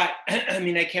he's right. I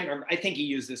mean, I can't remember. I think he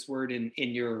used this word in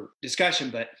your discussion,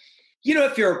 but you know,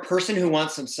 if you're a person who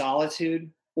wants some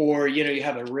solitude, or, you know, you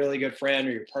have a really good friend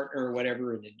or your partner or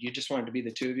whatever, and you just want it to be the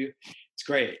two of you, it's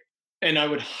great. And I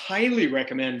would highly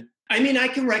recommend, I mean, I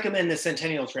can recommend the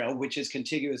Centennial Trail, which is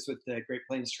contiguous with the Great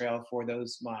Plains Trail for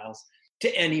those miles,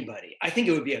 to anybody. I think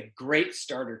it would be a great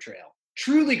starter trail,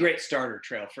 truly great starter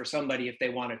trail for somebody if they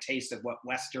want a taste of what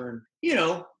Western, you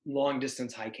know, long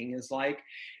distance hiking is like.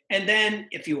 And then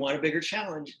if you want a bigger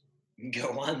challenge,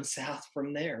 go on south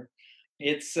from there.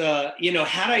 It's, you know,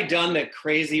 had I done the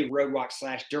crazy road walk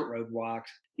 / dirt road walk,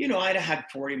 you know, I'd have had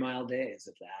 40-mile days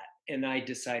of that. And I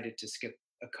decided to skip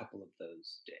a couple of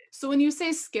those days. So when you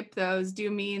say skip those, do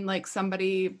you mean like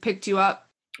somebody picked you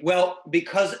up? Well,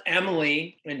 because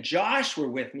Emily and Josh were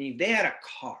with me, they had a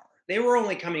car. They were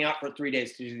only coming out for 3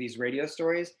 days to do these radio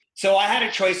stories. So I had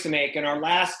a choice to make. And our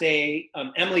last day,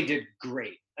 Emily did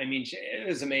great. I mean, it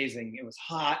was amazing. It was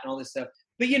hot and all this stuff.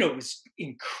 But, you know, it was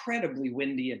incredibly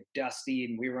windy and dusty,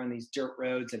 and we were on these dirt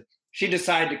roads. And she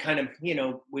decided to kind of, you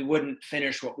know, we wouldn't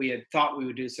finish what we had thought we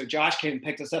would do. So Josh came and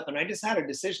picked us up, and I just had a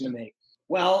decision to make.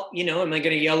 Well, you know, am I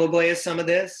going to yellow blaze some of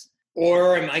this?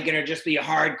 Or am I going to just be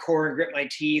hardcore and grit my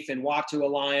teeth and walk to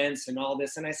Alliance and all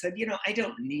this? And I said, you know, I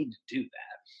don't need to do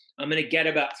that. I'm going to get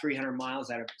about 300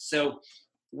 miles out of it. So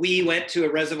we went to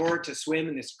a reservoir to swim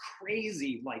in this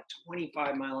crazy, like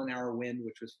 25-mile-an-hour wind,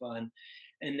 which was fun.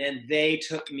 And then they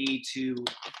took me to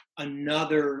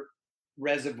another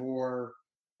reservoir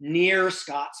near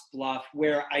Scotts Bluff,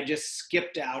 where I just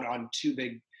skipped out on 2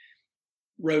 big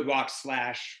road walks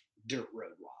 / dirt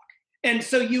road walk. And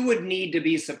so you would need to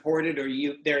be supported, or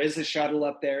there is a shuttle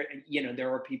up there, and you know,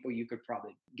 there are people you could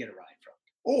probably get a ride from.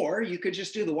 Or you could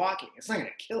just do the walking. It's not going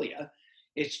to kill you.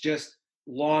 It's just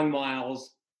long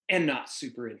miles and not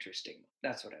super interesting.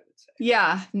 That's what I would say.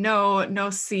 Yeah, no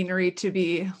scenery to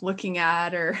be looking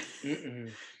at or.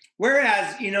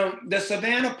 Whereas, you know, the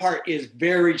Savannah part is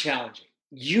very challenging.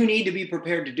 You need to be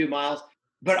prepared to do miles.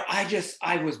 But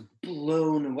I was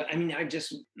blown away. I mean,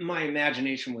 my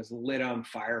imagination was lit on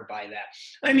fire by that.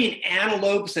 I mean,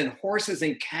 antelopes and horses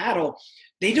and cattle,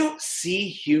 they don't see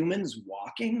humans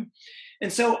walking.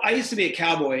 And so I used to be a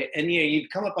cowboy, and, you know,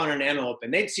 you'd come up on an antelope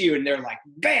and they'd see you and they're like,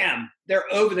 bam,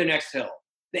 they're over the next hill.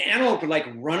 The antelope would like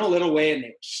run a little way and they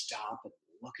would stop and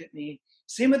look at me.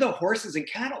 Same with the horses and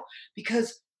cattle,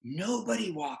 because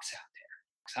nobody walks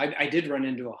out there. I did run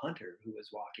into a hunter who was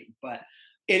walking, but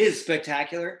it is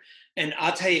spectacular. And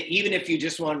I'll tell you, even if you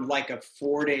just want like a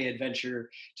 4-day adventure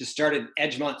to start in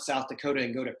Edgemont, South Dakota,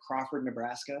 and go to Crawford,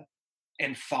 Nebraska,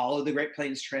 and follow the Great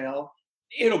Plains Trail,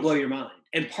 it'll blow your mind.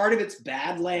 And part of it's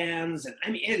Badlands. And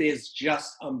I mean, it is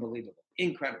just unbelievable.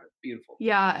 incredible, beautiful.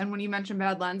 Yeah. And when you mentioned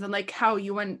Badlands and like how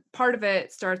you went, part of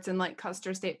it starts in like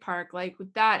Custer State Park, like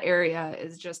that area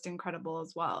is just incredible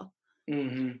as well.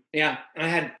 Yeah, I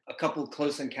had a couple of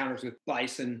close encounters with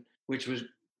bison, which was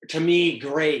to me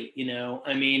great.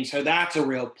 I mean, so that's a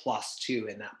real plus too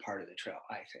in that part of the trail.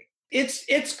 I think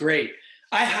it's great.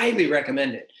 I highly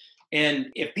recommend it. And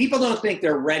if people don't think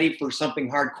they're ready for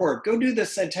something hardcore, go do the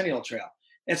Centennial Trail.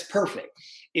 It's perfect.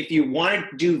 If you want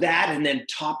to do that and then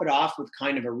top it off with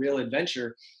kind of a real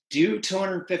adventure, do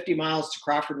 250 miles to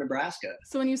Crawford, Nebraska.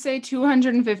 So when you say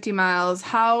 250 miles,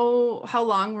 how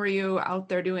long were you out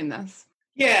there doing this?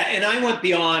 Yeah, and I went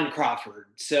beyond Crawford.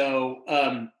 So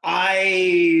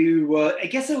I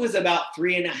guess it was about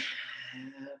 3.5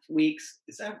 weeks.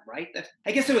 Is that right?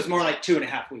 I guess it was more like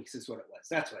 2.5 weeks is what it was.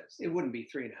 That's what it wouldn't be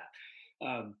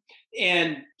 3.5.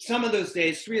 And some of those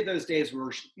days, 3 of those days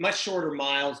were much shorter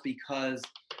miles because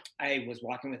I was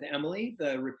walking with Emily,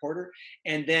 the reporter.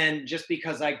 And then just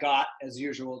because I got, as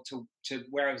usual, to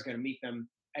where I was going to meet them,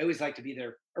 I always like to be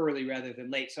there early rather than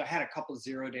late. So I had a couple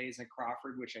 0 days in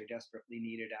Crawford, which I desperately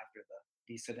needed after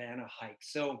the Savannah hike.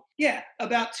 So yeah,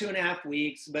 about 2.5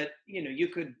 weeks, but you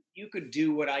could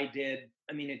do what I did.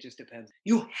 I mean, it just depends.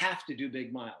 You have to do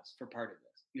big miles for part of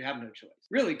this. You have no choice.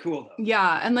 Really cool though.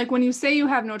 Yeah. And like when you say you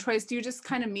have no choice, do you just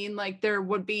kind of mean like there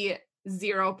would be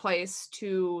zero place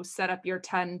to set up your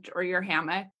tent or your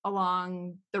hammock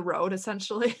along the road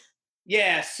essentially?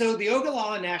 Yeah, so the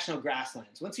Ogallala National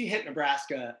Grasslands, once you hit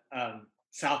Nebraska,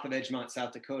 south of Edgemont,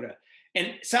 South Dakota,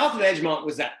 and south of Edgemont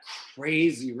was that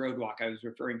crazy road walk I was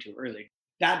referring to earlier.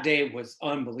 That day was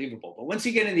unbelievable. But once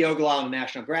you get into the Ogallala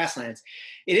National Grasslands,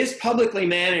 it is publicly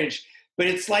managed, but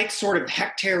it's like sort of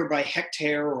hectare by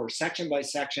hectare or section by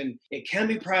section. It can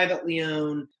be privately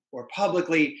owned or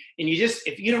publicly, and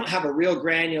if you don't have a real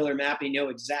granular map, you know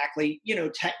exactly,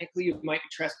 technically you might be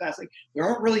trespassing. There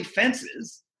aren't really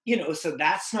fences. So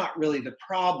that's not really the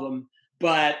problem,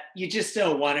 but you just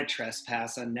don't want to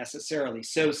trespass unnecessarily.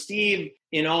 So Steve,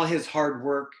 in all his hard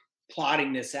work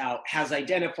plotting this out, has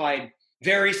identified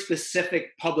very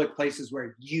specific public places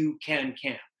where you can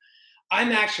camp.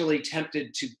 I'm actually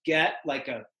tempted to get like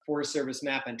a Forest Service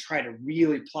map and try to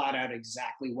really plot out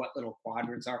exactly what little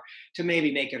quadrants are to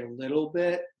maybe make it a little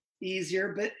bit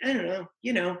easier, but I don't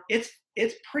know,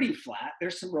 it's pretty flat.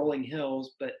 There's some rolling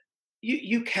hills, but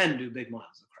you can do big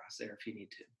miles across there if you need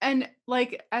to. And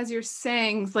like, as you're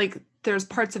saying, like there's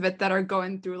parts of it that are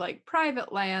going through like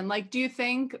private land. Like, do you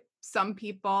think some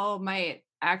people might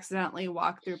accidentally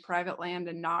walk through private land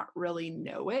and not really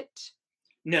know it?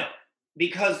 No,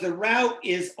 because the route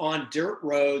is on dirt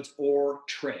roads or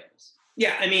trails.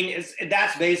 Yeah, I mean,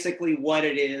 that's basically what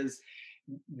it is.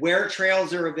 Where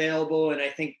trails are available, and I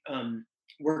think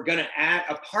we're going to add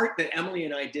a part that Emily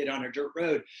and I did on a dirt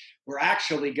road. We're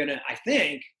actually going to, I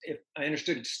think, if I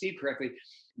understood Steve correctly,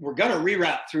 we're going to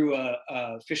reroute through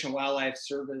a Fish and Wildlife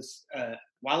Service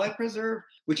wildlife preserve,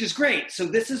 which is great. So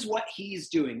this is what he's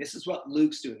doing. This is what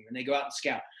Luke's doing when they go out and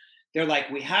scout. They're like,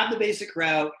 we have the basic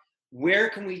route. Where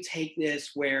can we take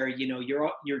this where,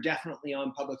 you're definitely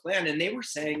on public land? And they were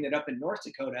saying that up in North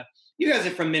Dakota, you guys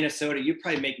are from Minnesota, you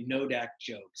probably make Nodak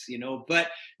jokes, but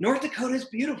North Dakota is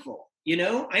beautiful.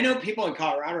 I know people in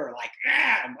Colorado are like,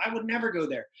 I would never go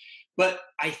there. But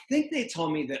I think they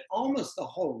told me that almost the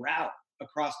whole route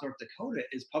across North Dakota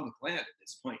is public land at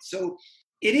this point. So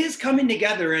it is coming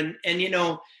together. And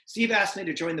Steve asked me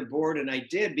to join the board, and I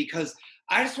did, because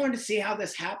I just wanted to see how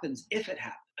this happens, if it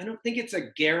happens. I don't think it's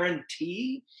a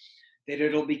guarantee that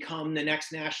it'll become the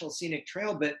next National Scenic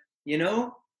Trail, but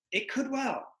it could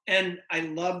well. And I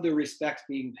love the respect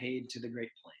being paid to the Great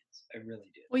Plains. I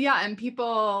really do. Well, yeah. And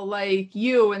people like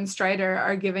you and Strider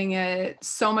are giving it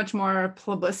so much more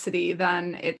publicity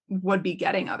than it would be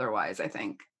getting otherwise, I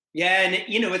think. Yeah. And,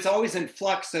 it's always in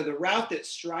flux. So the route that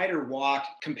Strider walked,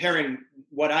 comparing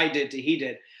what I did to he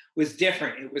did, was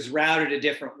different. It was routed a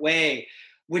different way,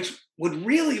 which would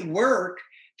really work.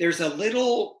 There's a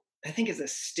little, I think it's a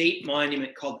state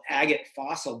monument called Agate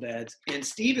Fossil Beds. And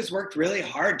Steve has worked really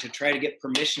hard to try to get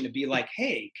permission to be like,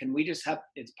 hey, can we just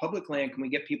it's public land? Can we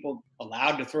get people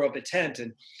allowed to throw up a tent?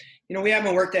 And, we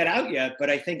haven't worked that out yet, but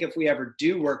I think if we ever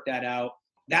do work that out,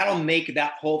 that'll make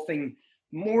that whole thing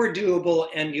more doable,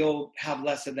 and you'll have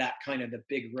less of that kind of the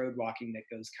big road walking that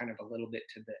goes kind of a little bit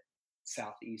to the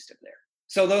southeast of there.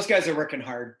 So those guys are working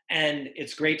hard, and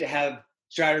it's great to have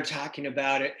Strider talking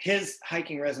about it. His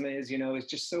hiking resume is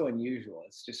just so unusual.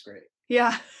 It's just great.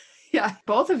 Yeah. Yeah.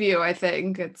 Both of you, I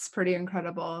think it's pretty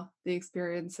incredible, the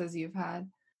experiences you've had.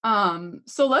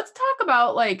 So let's talk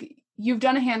about, like, you've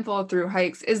done a handful of through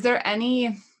hikes. Is there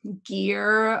any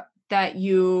gear that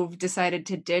you've decided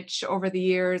to ditch over the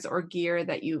years or gear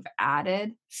that you've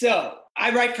added? So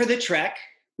I write for the Trek,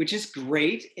 which is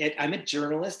great. I'm a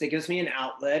journalist. It gives me an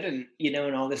outlet and,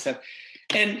 and all this stuff.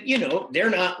 And, they're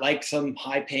not like some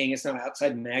high paying, it's not an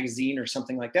outside magazine or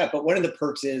something like that. But one of the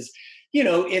perks is,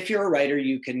 if you're a writer,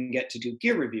 you can get to do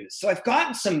gear reviews. So I've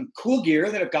gotten some cool gear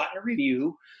that I've gotten a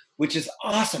review, which is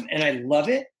awesome. And I love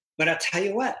it. But I'll tell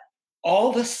you what,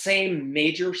 all the same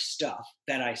major stuff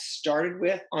that I started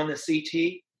with on the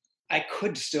CT, I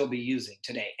could still be using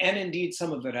today. And indeed,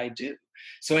 some of it I do.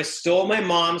 So I stole my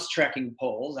mom's trekking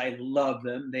poles. I love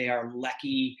them. They are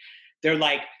Lecky. They're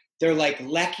like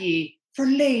Lecky for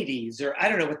ladies, or I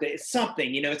don't know what it's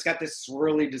something, it's got this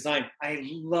swirly design. I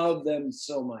love them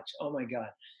so much. Oh my God.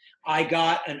 I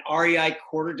got an REI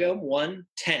Quarter Dome 1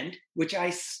 tent, which I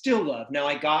still love. Now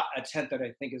I got a tent that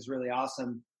I think is really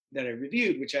awesome that I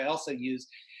reviewed, which I also use.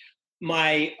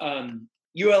 My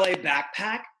ULA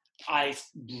backpack, I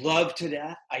love to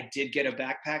death. I did get a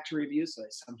backpack to review, so I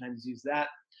sometimes use that.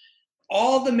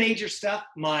 All the major stuff,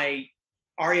 my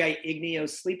REI Igneo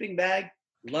sleeping bag,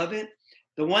 love it.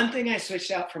 The one thing I switched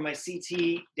out from my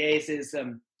CT days is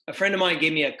a friend of mine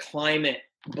gave me a Climate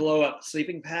blow-up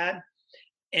sleeping pad.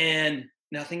 And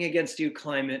nothing against you,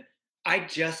 Climate. I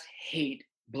just hate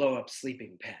blow-up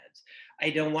sleeping pads. I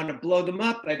don't want to blow them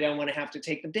up. I don't want to have to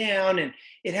take them down. And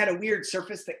it had a weird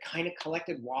surface that kind of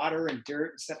collected water and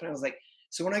dirt and stuff. And I was like,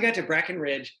 so when I got to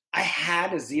Breckenridge, I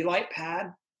had a Z-Lite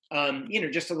pad,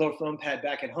 just a little foam pad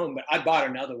back at home, but I bought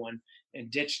another one and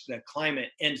ditched the Climate.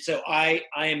 And so I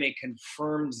am a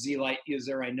confirmed Z-Lite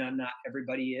user. I know not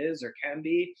everybody is or can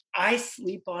be. I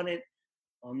sleep on it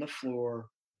on the floor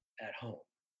at home.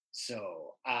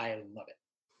 So I love it.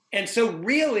 And so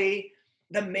really,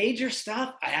 the major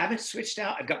stuff, I haven't switched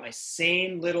out. I've got my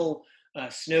same little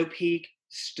Snow Peak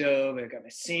stove. I've got my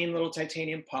same little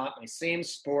titanium pot, my same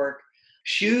spork.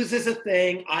 Shoes is a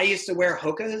thing. I used to wear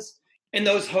Hokas, and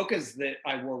those Hokas that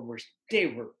I wore were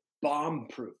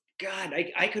bomb-proof. God,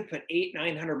 I could put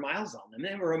 800-900 miles on them.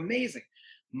 They were amazing.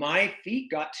 My feet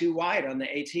got too wide on the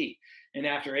AT. And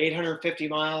after 850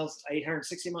 miles,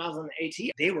 860 miles on the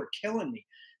AT, they were killing me.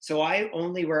 So I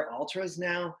only wear Ultras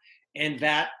now, and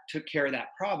that took care of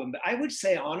that problem. But I would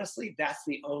say, honestly, that's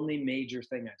the only major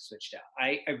thing I've switched out.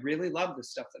 I really love the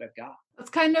stuff that I've got. It's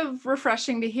kind of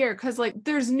refreshing to hear because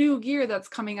there's new gear that's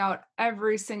coming out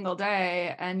every single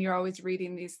day, and you're always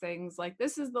reading these things like,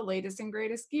 this is the latest and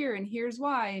greatest gear, and here's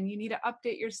why, and you need to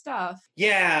update your stuff.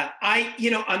 Yeah,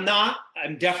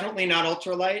 I'm definitely not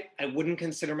ultralight. I wouldn't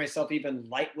consider myself even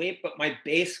lightweight, but my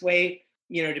base weight,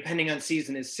 depending on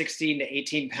season, is 16 to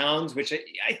 18 pounds, which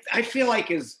I feel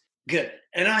like is good.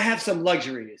 And I have some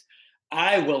luxuries.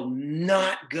 I will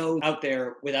not go out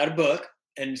there without a book.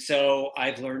 And so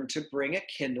I've learned to bring a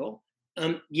Kindle.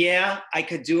 I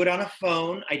could do it on a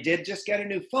phone. I did just get a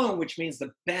new phone, which means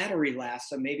the battery lasts.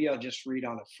 So maybe I'll just read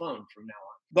on a phone from now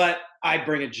on. But I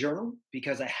bring a journal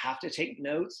because I have to take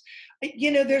notes.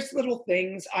 There's little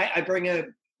things. I bring a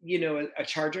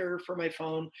charger for my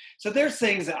phone. So there's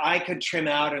things that I could trim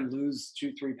out and lose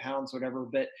 2-3 pounds, whatever.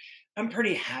 But I'm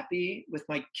pretty happy with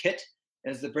my kit,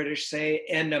 as the British say.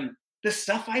 And the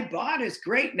stuff I bought is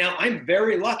great. Now, I'm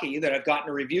very lucky that I've gotten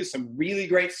to review some really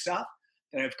great stuff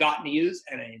that I've gotten to use,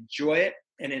 and I enjoy it.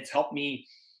 And it's helped me,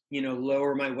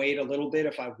 lower my weight a little bit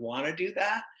if I want to do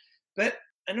that. But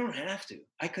I don't have to.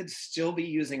 I could still be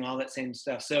using all that same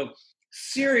stuff. So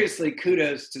seriously,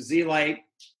 kudos to Z-Lite,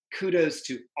 kudos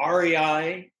to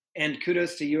REI, and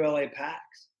kudos to ULA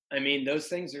packs. I mean, those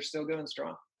things are still going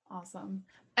strong. Awesome.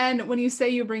 And when you say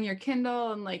you bring your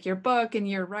Kindle and your book and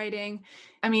you're writing,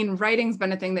 I mean, writing's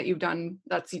been a thing that you've done.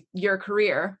 That's your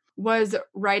career. Was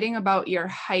writing about your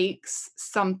hikes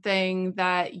something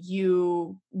that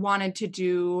you wanted to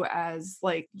do as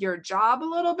your job a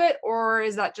little bit? Or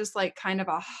is that just kind of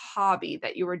a hobby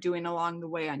that you were doing along the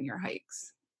way on your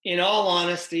hikes? In all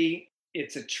honesty,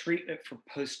 it's a treatment for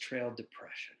post-trail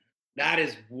depression. That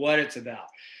is what it's about.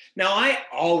 Now, I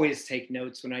always take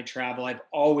notes when I travel. I've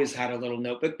always had a little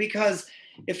notebook because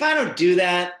if I don't do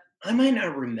that, I might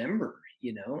not remember,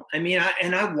 I mean,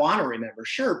 I want to remember,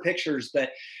 sure, pictures,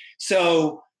 but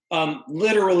so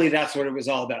literally that's what it was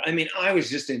all about. I mean, I was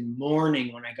just in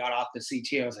mourning when I got off the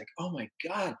CT. I was like, oh my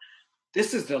God,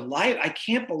 this is the life. I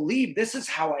can't believe this is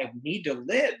how I need to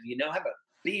live, have a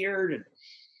beard and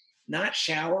not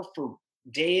shower for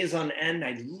days on end.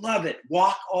 I love it.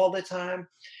 Walk all the time.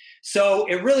 So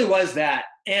it really was that.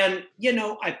 And,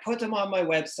 I put them on my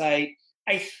website.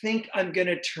 I think I'm going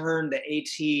to turn the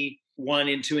AT one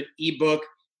into an ebook.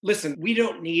 Listen, we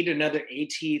don't need another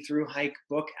AT through hike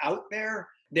book out there.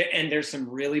 And there's some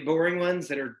really boring ones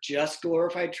that are just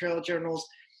glorified trail journals.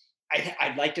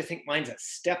 I'd like to think mine's a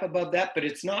step above that, but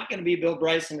it's not going to be Bill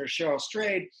Bryson or Cheryl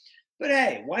Strayed. But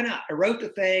hey, why not? I wrote the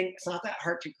thing. It's not that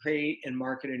hard to create and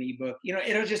market an ebook.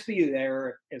 It'll just be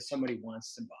there if somebody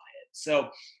wants to buy it. So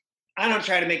I don't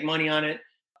try to make money on it.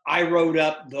 I wrote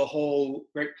up the whole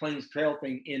Great Plains Trail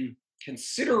thing in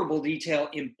considerable detail,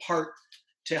 in part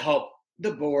to help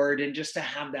the board and just to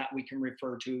have that we can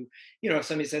refer to. If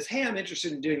somebody says, hey, I'm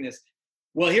interested in doing this.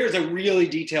 Well, here's a really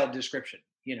detailed description.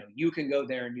 You can go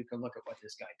there and you can look at what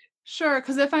this guy did. Sure,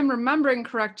 because if I'm remembering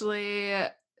correctly,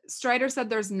 Strider said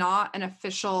there's not an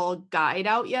official guide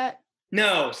out yet.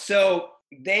 No, so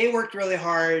they worked really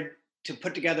hard to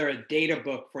put together a data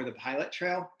book for the pilot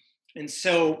trail. And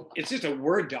so it's just a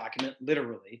Word document,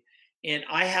 literally. And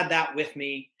I had that with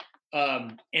me.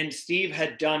 And Steve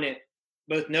had done it,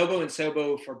 both Nobo and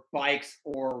Sobo, for bikes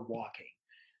or walking.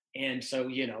 And so,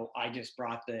 I just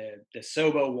brought the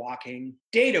Sobo walking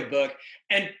data book.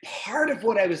 And part of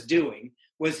what I was doing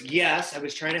was, yes, I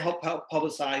was trying to help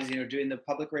publicize, doing the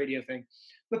public radio thing.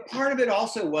 But part of it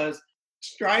also was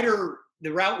Strider,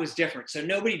 the route was different. So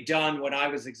nobody done what I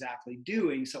was exactly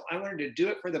doing. So I wanted to do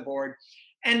it for the board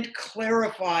and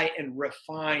clarify and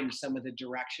refine some of the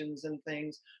directions and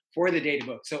things for the data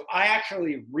book. So I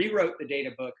actually rewrote the data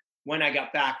book when I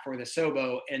got back for the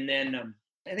Sobo. And then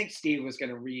I think Steve was going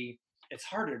to it's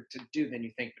harder to do than you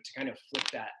think, but to kind of flip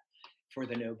that for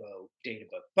the Nobo data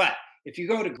book. But if you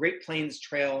go to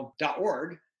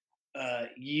greatplainstrail.org,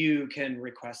 you can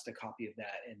request a copy of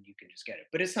that and you can just get it.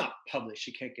 But it's not published.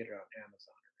 You can't get it on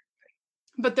Amazon or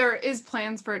anything. But there is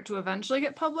plans for it to eventually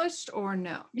get published, or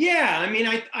no? Yeah, I mean,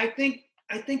 I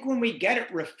think when we get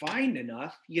it refined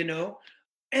enough,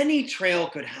 any trail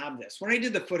could have this. When I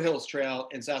did the Foothills Trail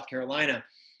in South Carolina,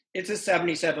 it's a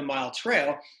 77-mile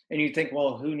trail, and you think,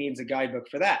 well, who needs a guidebook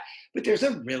for that? But there's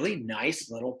a really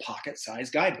nice little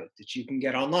pocket-sized guidebook that you can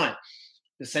get online.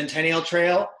 The Centennial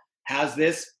Trail has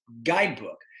this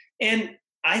guidebook. And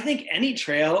I think any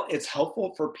trail, it's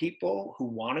helpful for people who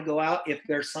want to go out, if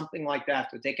there's something like that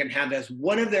they can have as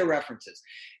one of their references.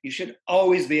 You should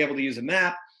always be able to use a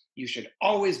map. You should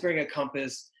always bring a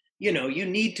compass. You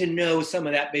need to know some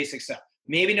of that basic stuff.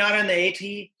 Maybe not on the AT,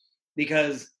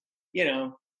 because,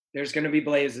 there's going to be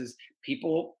blazes.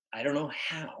 People, I don't know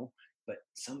how, but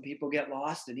some people get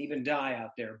lost and even die out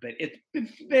there. But it's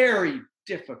very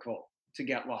difficult to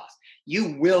get lost.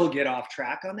 You will get off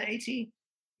track on the AT.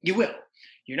 You will.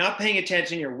 You're not paying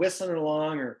attention. You're whistling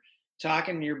along or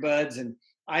talking to your buds. And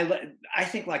I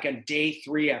think like on day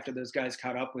 3 after those guys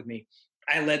caught up with me,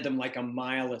 I led them like a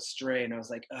mile astray. And I was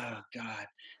like, oh, God,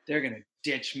 they're going to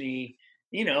ditch me.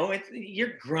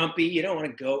 You're grumpy. You don't want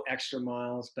to go extra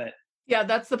miles, but yeah,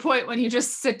 that's the point, when you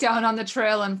just sit down on the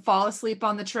trail and fall asleep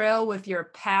on the trail with your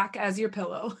pack as your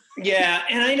pillow. Yeah,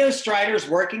 and I know Strider's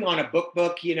working on a book,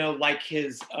 like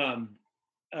his Through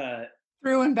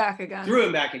and Back Again. Through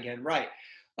and Back Again, right.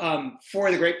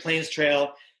 For the Great Plains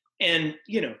Trail. And,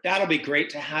 that'll be great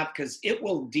to have, because it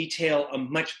will detail a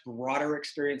much broader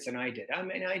experience than I did. I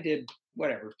mean, I did,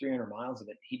 300 miles of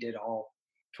it. He did all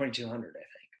 2,200, I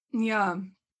think. Yeah.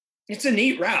 It's a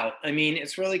neat route. I mean,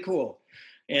 it's really cool.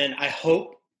 And I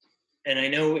hope, and I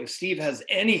know if Steve has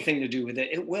anything to do with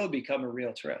it, it will become a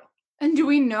real trail. And do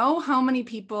we know how many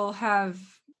people have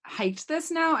hiked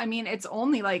this now? I mean, it's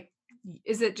only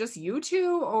is it just you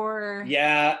two, or?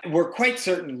 Yeah, we're quite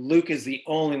certain Luke is the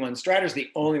only one. Strider's the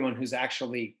only one who's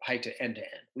actually hiked it end to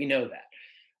end. We know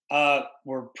that.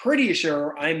 We're pretty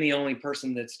sure I'm the only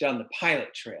person that's done the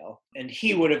pilot trail, and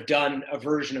he would have done a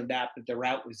version of that, but the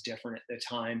route was different at the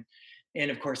time. And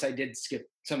of course, I did skip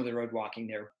some of the road walking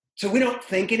there. So we don't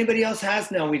think anybody else has.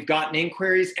 Now, we've gotten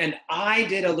inquiries, and I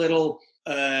did a little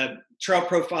trail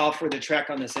profile for the trek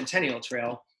on the Centennial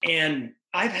Trail. And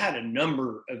I've had a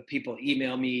number of people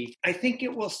email me. I think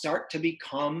it will start to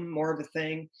become more of a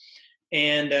thing.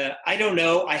 And I don't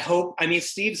know.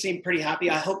 Steve seemed pretty happy.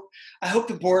 I hope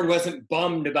the board wasn't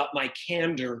bummed about my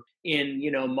candor in,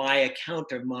 my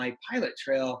account of my pilot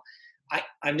trail.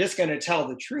 I'm just going to tell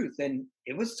the truth. And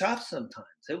it was tough sometimes.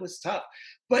 It was tough.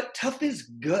 But tough is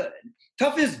good.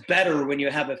 Tough is better when you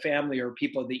have a family or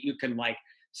people that you can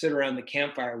sit around the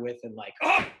campfire with and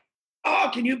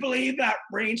oh, can you believe that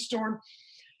rainstorm?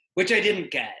 Which I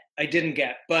didn't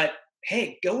get. But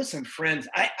hey, go with some friends.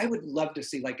 I would love to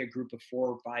see a group of 4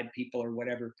 or 5 people or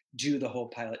whatever do the whole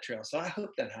pilot trail. So I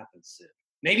hope that happens soon.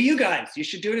 Maybe you guys, you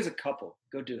should do it as a couple.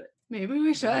 Go do it. Maybe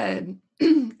we should.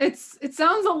 It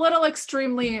sounds a little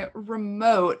extremely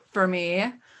remote for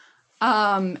me.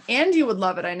 And you would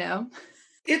love it, I know.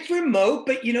 It's remote,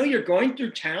 but you're going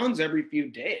through towns every few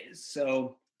days.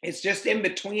 So it's just in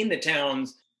between the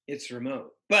towns, it's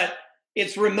remote. But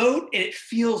It's remote and it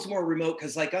feels more remote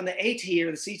because like on the AT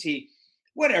or the CT,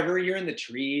 whatever, you're in the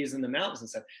trees and the mountains and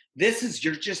stuff. This is,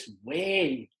 you're just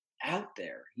way out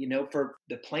there, for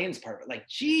the plains part of it. Like,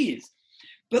 geez.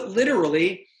 But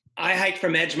literally, I hiked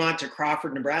from Edgemont to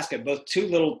Crawford, Nebraska, both two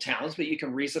little towns, but you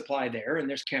can resupply there and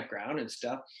there's campground and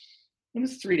stuff. It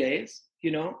was 3 days,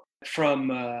 From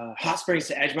Hot Springs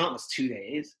to Edgemont was 2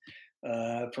 days.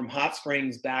 From Hot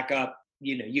Springs back up,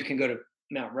 you can go to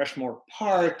Mount Rushmore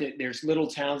Park. There's little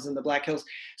towns in the Black Hills.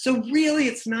 So really,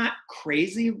 it's not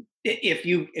crazy if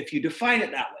you define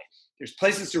it that way. There's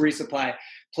places to resupply,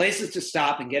 places to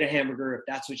stop and get a hamburger if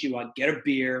that's what you want, get a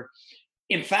beer.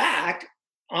 In fact,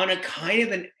 on a kind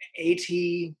of an AT,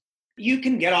 you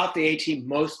can get off the AT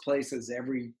most places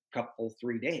every couple,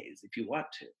 3 days if you want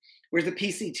to. Whereas the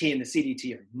PCT and the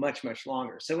CDT are much, much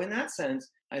longer. So in that sense,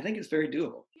 I think it's very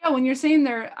doable. Yeah, when you're saying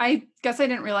there, I guess I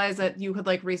didn't realize that you could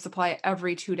like resupply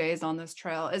every 2 days on this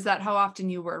trail. Is that how often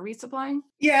you were resupplying?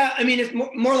 Yeah, I mean, it's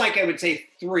more like I would say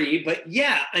 3, but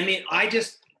yeah, I mean, I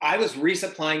was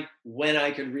resupplying when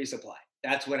I could resupply.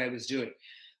 That's what I was doing.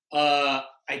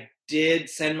 I did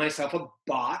send myself a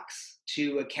box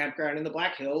to a campground in the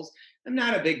Black Hills. I'm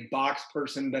not a big box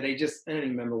person, but I don't even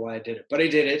remember why I did it, but I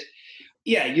did it.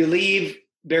 Yeah, you leave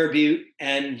Bear Butte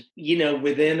and,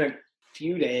 within a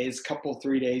few days,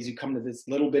 3 days, you come to this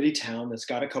little bitty town that's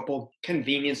got a couple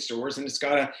convenience stores and it's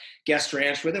got a guest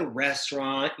ranch with a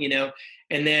restaurant,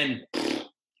 and then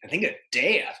I think a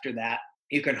day after that,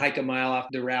 you can hike a mile off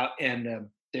the route and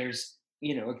there's,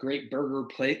 a great burger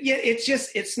place. Yeah,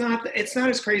 it's not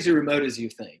as crazy remote as you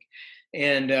think.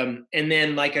 And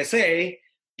then, like I say,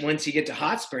 once you get to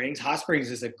Hot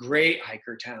Springs is a great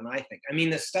hiker town, I think. I mean,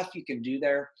 the stuff you can do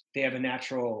there, they have a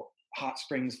natural hot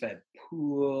springs fed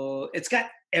pool. It's got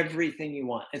everything you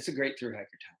want. It's a great thru hiker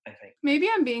town, I think. Maybe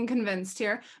I'm being convinced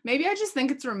here. Maybe I just think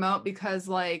it's remote because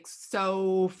like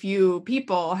so few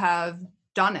people have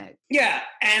done it. Yeah.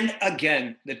 And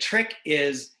again, the trick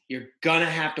is you're going to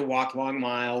have to walk long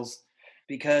miles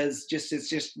because it's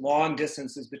just long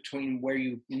distances between where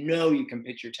you can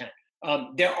pitch your tent.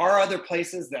 There are other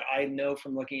places that I know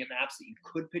from looking at maps that you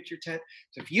could pitch your tent.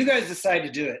 So if you guys decide to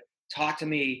do it, talk to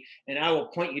me and I will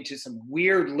point you to some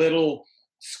weird little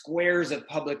squares of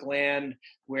public land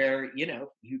where,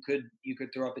 you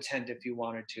could throw up a tent if you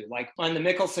wanted to. Like on the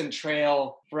Mickelson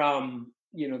Trail from,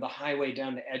 the highway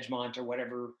down to Edgemont or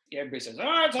whatever, everybody says,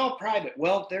 oh, it's all private.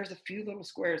 Well, there's a few little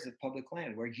squares of public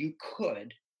land where you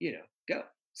could, go.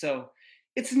 So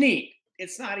it's neat.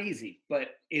 It's not easy, but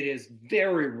it is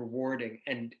very rewarding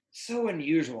and so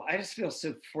unusual. I just feel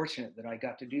so fortunate that I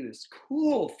got to do this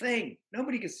cool thing.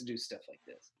 Nobody gets to do stuff like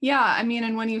this. Yeah, I mean,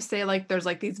 and when you say like there's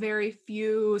like these very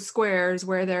few squares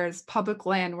where there's public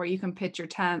land where you can pitch your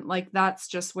tent, like that's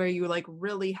just where you like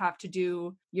really have to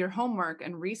do your homework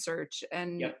and research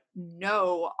and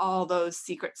know all those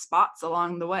secret spots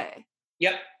along the way.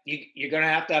 Yep, you're going to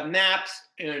have maps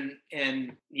and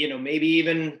maybe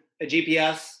even a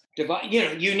GPS.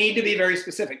 You need to be very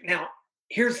specific. Now,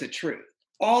 here's the truth.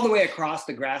 All the way across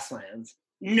the grasslands,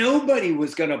 nobody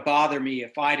was going to bother me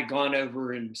if I'd gone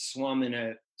over and swum in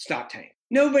a stock tank.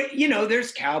 Nobody,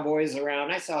 there's cowboys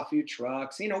around. I saw a few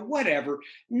trucks, whatever.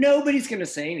 Nobody's going to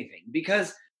say anything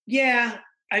because, yeah,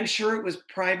 I'm sure it was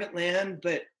private land,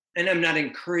 and I'm not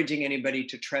encouraging anybody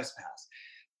to trespass.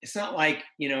 It's not like,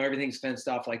 everything's fenced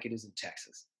off like it is in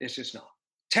Texas. It's just not.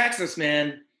 Texas,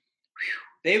 man,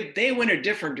 they went a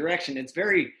different direction.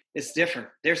 It's different.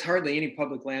 There's hardly any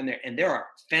public land there, and there are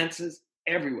fences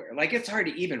everywhere. Like it's hard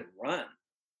to even run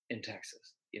in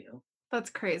Texas, That's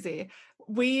crazy.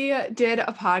 We did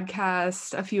a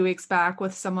podcast a few weeks back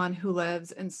with someone who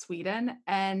lives in Sweden,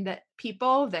 and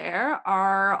people there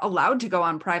are allowed to go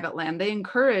on private land. They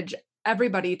encourage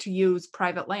everybody to use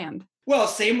private land. Well,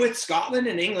 same with Scotland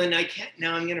and England.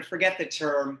 I'm going to forget the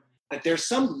term, but there's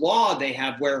some law they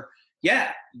have where,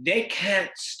 they can't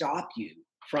stop you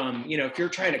from, if you're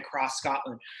trying to cross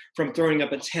Scotland, from throwing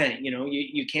up a tent.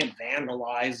 You can't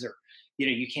vandalize or,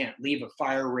 you can't leave a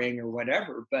fire ring or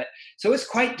whatever. But so it's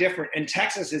quite different. And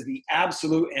Texas is the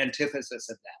absolute antithesis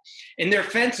of that. And their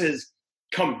fences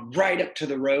come right up to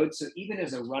the road. So even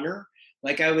as a runner,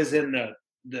 like I was in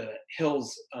the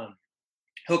hills,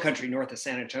 hill country north of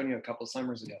San Antonio a couple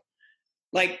summers ago,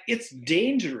 like it's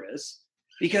dangerous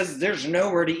because there's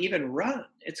nowhere to even run.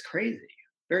 It's crazy.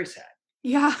 Very sad.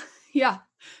 Yeah.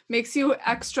 Makes you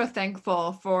extra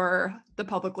thankful for the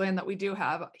public land that we do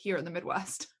have here in the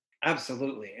Midwest.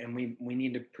 Absolutely. And we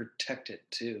need to protect it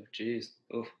too. Jeez.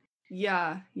 Oof.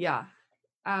 Yeah.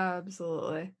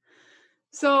 Absolutely.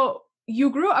 So you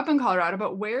grew up in Colorado,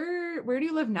 but where do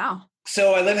you live now?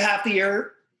 So I live half the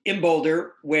year in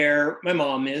Boulder where my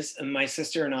mom is, and my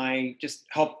sister and I just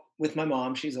help with my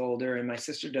mom. She's older, and my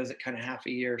sister does it kind of half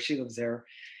a year. She lives there.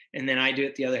 And then I do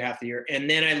it the other half of the year. And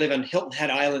then I live on Hilton Head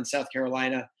Island, South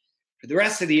Carolina for the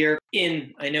rest of the year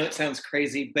I know it sounds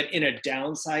crazy, but in a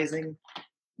downsizing,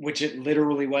 which it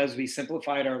literally was. We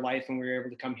simplified our life and we were able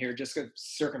to come here just because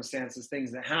circumstances,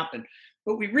 things that happened.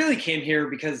 But we really came here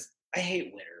because I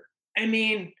hate winter. I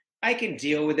mean, I can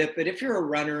deal with it, but if you're a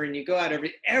runner and you go out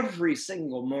every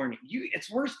single morning, it's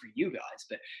worse for you guys,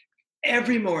 but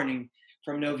every morning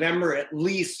from November at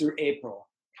least through April,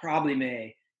 probably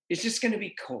May, it's just going to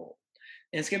be cold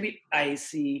and it's going to be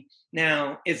icy.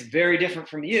 Now, it's very different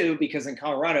from you because in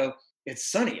Colorado,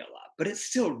 it's sunny a lot, but it's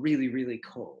still really, really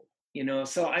cold,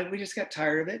 So we just got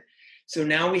tired of it. So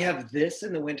now we have this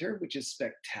in the winter, which is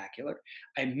spectacular.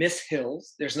 I miss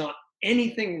hills. There's not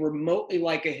anything remotely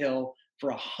like a hill for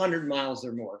 100 miles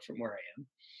or more from where I am.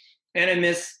 And I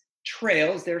miss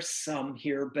trails. There's some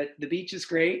here, but the beach is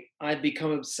great. I've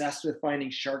become obsessed with finding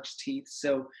shark's teeth.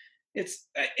 So it's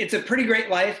a pretty great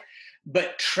life,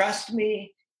 but trust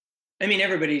me. I mean,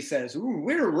 everybody says, ooh,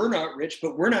 we're not rich,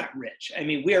 but we're not rich. I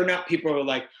mean, we are not people who are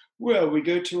like, well, we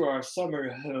go to our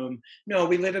summer home. No,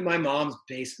 we live in my mom's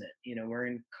basement. We're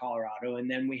in Colorado,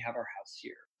 and then we have our house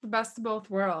here. The best of both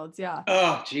worlds, yeah.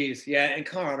 Oh, geez. Yeah, and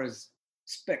Colorado's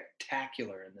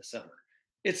spectacular in the summer.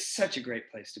 It's such a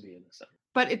great place to be in the summer.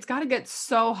 But it's got to get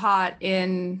so hot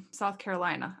in South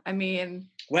Carolina. I mean...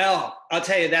 Well, I'll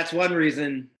tell you, that's one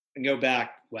reason to go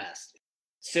back west.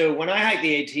 So when I hiked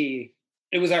the AT,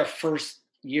 it was our first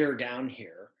year down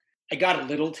here. I got a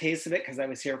little taste of it because I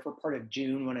was here for part of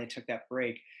June when I took that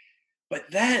break. But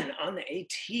then on the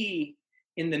AT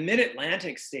in the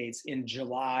mid-Atlantic states in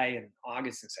July and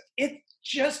August and stuff, it's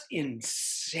just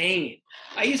insane.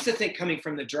 I used to think coming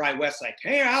from the dry west, like,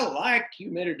 hey, I like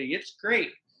humidity. It's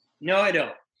great. No, I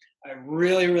don't. I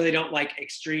really, really don't like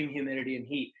extreme humidity and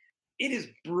heat. It is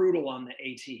brutal on the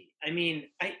AT. I mean,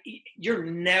 you're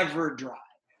never dry.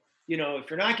 If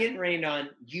you're not getting rained on,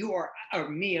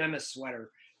 I'm a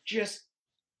sweater.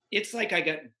 It's like I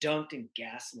got dunked in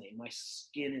gasoline. My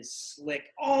skin is slick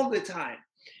all the time.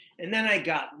 And then I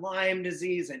got Lyme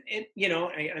disease and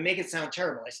I make it sound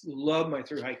terrible. I love my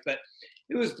thru hike, but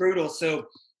it was brutal. So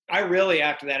I really,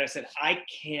 after that, I said, I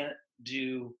can't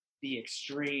do the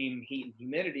extreme heat and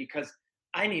humidity because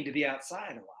I need to be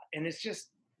outside a lot. And it's just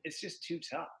too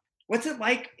tough. What's it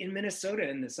like in Minnesota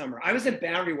in the summer? I was in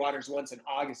Boundary Waters once in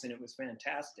August and it was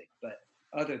fantastic. But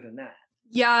other than that.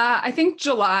 Yeah, I think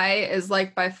July is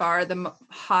like by far the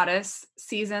hottest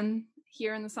season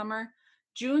here in the summer.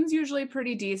 June's usually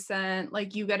pretty decent.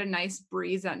 Like you get a nice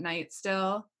breeze at night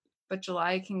still, but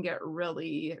July can get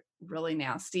really, really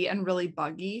nasty and really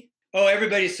buggy. Oh,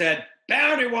 everybody said,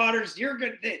 Boundary Waters, you're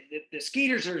good. The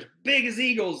skeeters are as big as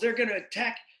eagles. They're going to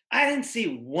attack. I didn't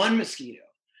see one mosquito.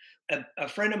 A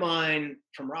friend of mine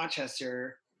from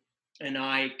Rochester and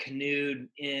I canoed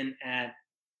in at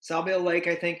Salville Lake,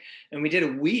 I think, and we did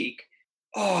a week.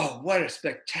 Oh, what a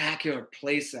spectacular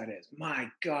place that is. My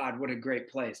God, what a great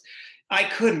place. I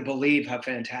couldn't believe how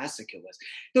fantastic it was.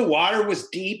 The water was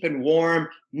deep and warm,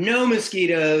 no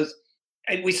mosquitoes.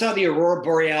 And we saw the Aurora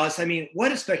Borealis. I mean,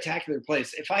 what a spectacular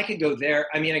place. If I could go there,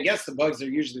 I mean, I guess the bugs are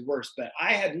usually worse, but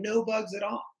I had no bugs at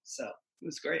all. So it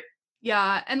was great.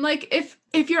 Yeah. And like,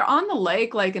 if you're on the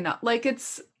lake, like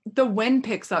it's, the wind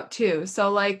picks up too. So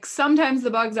like sometimes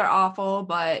the bugs are awful,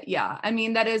 but yeah, I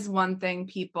mean, that is one thing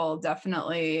people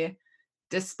definitely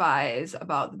despise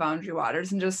about the Boundary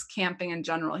Waters and just camping in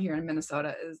general here in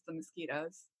Minnesota is the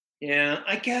mosquitoes. Yeah,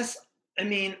 I guess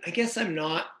I'm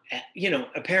not,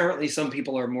 apparently some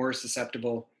people are more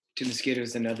susceptible to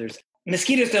mosquitoes than others.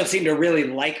 Mosquitoes don't seem to really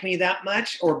like me that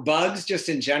much, or bugs just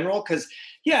in general. Cause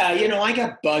yeah, I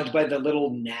got bugged by the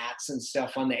little gnats and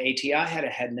stuff on the AT. I had a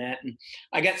head net and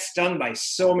I got stung by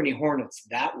so many hornets.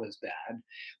 That was bad.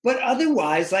 But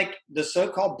otherwise, like the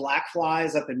so-called black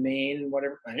flies up in Maine and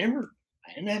whatever, I didn't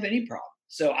have any problem.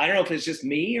 So I don't know if it's just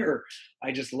me or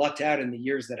I just lucked out in the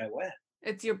years that I went.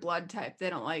 It's your blood type. They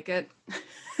don't like it.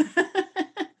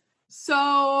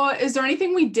 So is there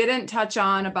anything we didn't touch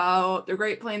on about the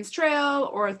Great Plains Trail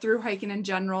or through hiking in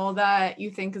general that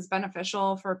you think is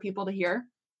beneficial for people to hear?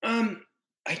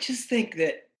 I just think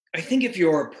if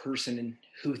you're a person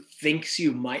who thinks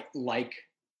you might like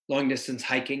long distance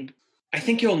hiking, I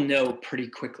think you'll know pretty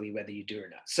quickly whether you do or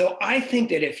not. So I think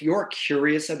that if you're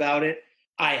curious about it,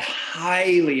 I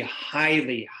highly,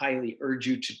 highly, highly urge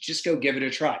you to just go give it a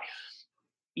try.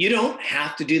 You don't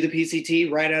have to do the PCT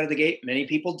right out of the gate. Many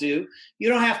people do. You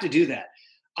don't have to do that.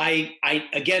 I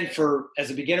again,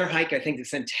 as a beginner hike, I think the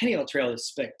Centennial Trail is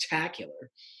spectacular.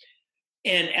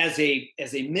 And as a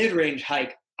mid-range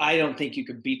hike, I don't think you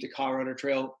could beat the Colorado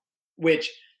Trail, which,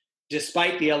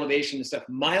 despite the elevation and stuff,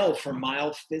 mile for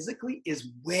mile physically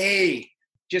is way,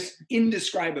 just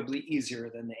indescribably easier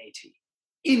than the AT.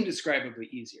 Indescribably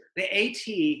easier. The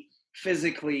AT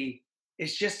physically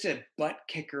is just a butt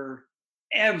kicker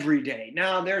every day.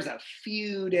 Now, there's a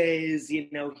few days,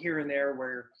 here and there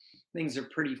where things are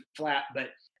pretty flat, but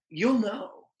you'll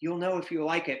know if you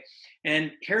like it.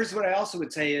 And here's what I also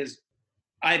would say is,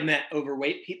 I've met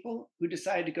overweight people who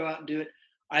decided to go out and do it.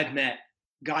 I've met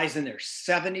guys in their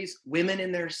 70s, women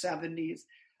in their 70s.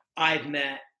 I've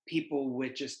met people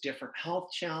with just different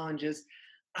health challenges.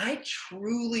 I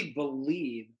truly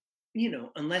believe,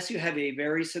 unless you have a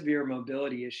very severe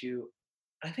mobility issue,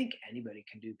 I think anybody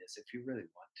can do this if you really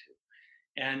want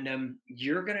to. And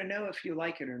you're going to know if you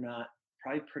like it or not,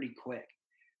 probably pretty quick.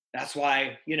 That's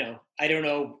why, I don't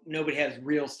know, nobody has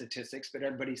real statistics, but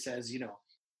everybody says,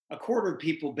 a quarter of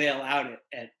people bail out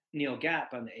at Neil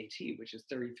Gap on the AT, which is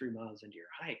 33 miles into your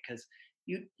hike, because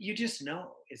you just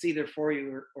know it's either for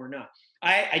you or not.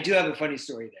 I do have a funny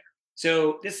story there.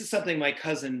 So this is something my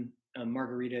cousin,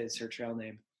 Margarita is her trail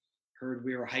name, heard.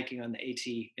 We were hiking on the AT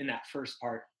in that first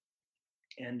part.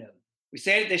 And we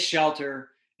stayed at this shelter,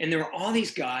 and there were all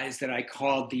these guys that I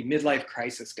called the midlife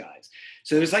crisis guys.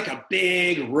 So there's like a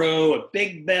big row of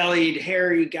big-bellied,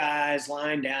 hairy guys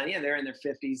lying down. Yeah, they're in their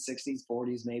 50s, 60s,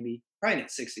 40s, maybe, probably in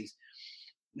their 60s.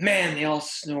 Man, they all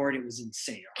snored. It was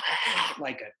insane.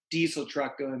 Like a diesel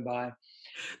truck going by.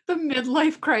 The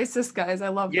midlife crisis guys. I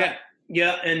love that.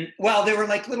 Yeah. And well, they were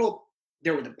like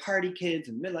there were the party kids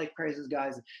and midlife crisis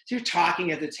guys. So you're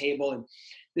talking at the table, and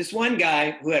this one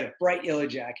guy who had a bright yellow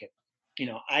jacket,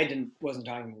 I wasn't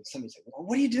talking with somebody. Said, well,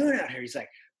 what are you doing out here? He's like,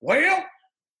 well,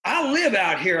 I live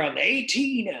out here on the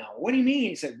AT now. What do you mean?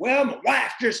 He said, well, my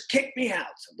wife just kicked me out,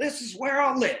 so this is where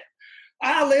I live.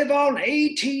 I live on the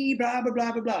AT, blah, blah,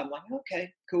 blah, blah, blah. I'm like,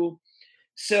 okay, cool.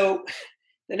 So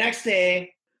the next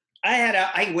day,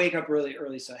 I wake up really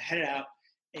early, so I headed out,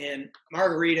 and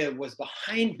Margarita was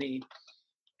behind me,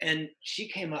 and she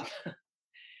came up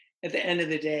at the end of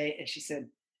the day, and she said,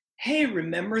 hey,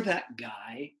 remember that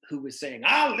guy who was saying,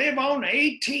 I live on the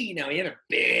AT? Now, he had a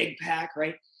big pack,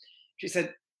 right? She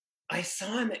said, I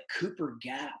saw him at Cooper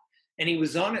Gap, and he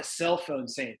was on his cell phone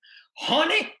saying,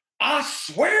 honey, I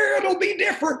swear it'll be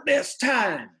different this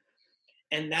time.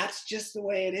 And that's just the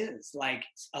way it is. Like,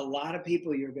 a lot of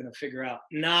people you're going to figure out,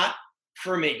 not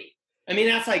for me. I mean,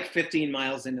 that's like 15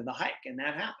 miles into the hike, and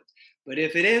that happens. But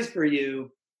if it is for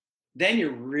you, then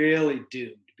you're really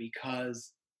doomed,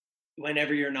 because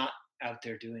whenever you're not out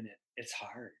there doing it, it's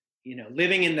hard.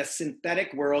 Living in the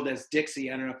synthetic world, as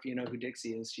Dixie, I don't know if you know who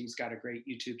Dixie is. She's got a great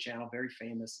YouTube channel, very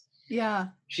famous. Yeah.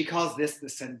 She calls this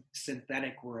the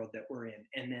synthetic world that we're in.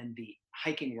 And then the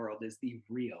hiking world is the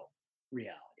real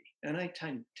reality. And I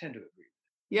tend to agree.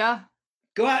 Yeah.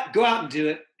 Go out and do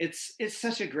it. It's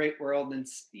such a great world, and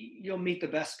you'll meet the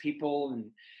best people and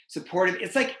support it.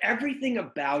 It's like everything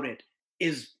about it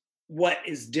is what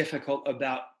is difficult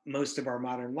about most of our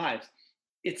modern lives.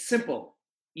 It's simple.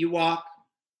 You walk,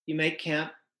 you make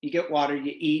camp, you get water,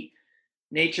 you eat,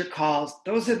 nature calls.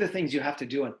 Those are the things you have to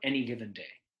do on any given day.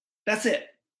 That's it.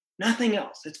 Nothing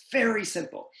else. It's very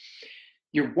simple.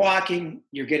 You're walking,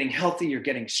 you're getting healthy, you're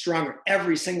getting stronger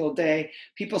every single day.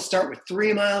 People start with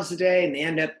 3 miles a day, and they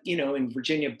end up, in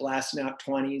Virginia blasting out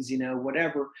 20s,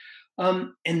 whatever.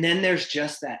 And then there's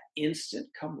just that instant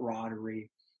camaraderie,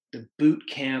 the boot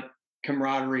camp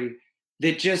camaraderie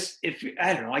that just,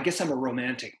 I don't know, I guess I'm a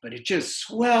romantic, but it just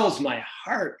swells my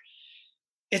heart.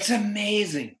 It's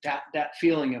amazing, that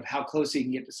feeling of how close you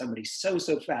can get to somebody so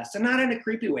fast, and not in a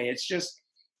creepy way. It's just,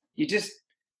 you just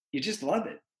love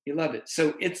it. You love it.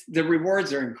 So the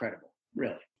rewards are incredible,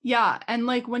 really. Yeah. And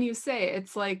like when you say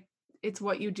it's like, it's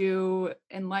what you do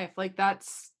in life, like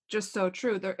that's just so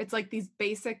true. It's like these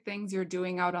basic things you're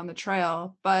doing out on the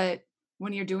trail, but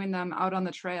when you're doing them out on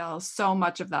the trail, so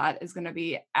much of that is going to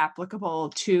be applicable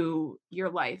to your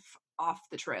life off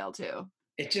the trail too.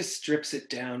 It just strips it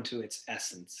down to its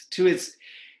essence, to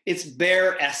its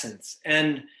bare essence.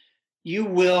 And you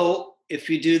will, if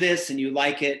you do this and you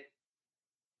like it,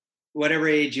 whatever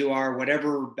age you are,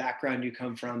 whatever background you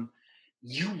come from,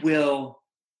 you will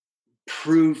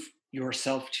prove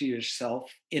yourself to yourself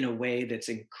in a way that's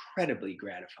incredibly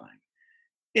gratifying.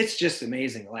 It's just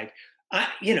amazing. Like,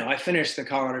 I finished the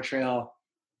Colorado Trail,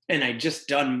 and I just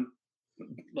done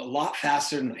a lot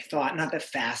faster than I thought. Not that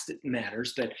fast it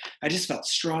matters, but I just felt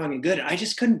strong and good. I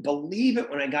just couldn't believe it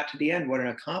when I got to the end, what an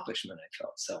accomplishment I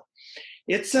felt. So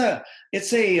it's a I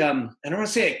don't want to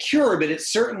say a cure, but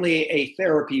it's certainly a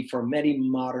therapy for many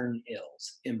modern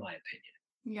ills, in my opinion.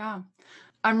 Yeah.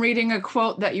 I'm reading a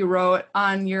quote that you wrote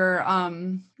on your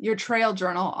trail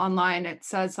journal online. It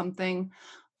says something,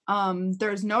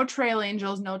 there's no trail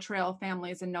angels, no trail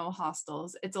families, and no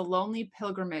hostels. It's a lonely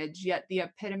pilgrimage, yet the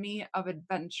epitome of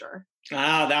adventure.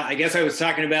 I guess I was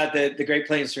talking about the Great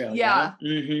Plains Trail. Yeah.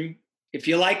 Mm-hmm. If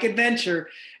you like adventure,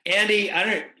 Andy,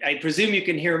 I presume you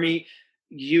can hear me.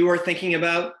 You are thinking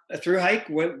about a through hike.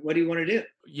 What do you want to do?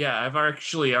 Yeah, I've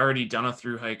actually already done a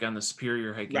through hike on the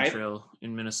Superior Hiking Right. Trail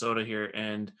in Minnesota here,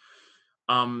 and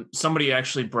somebody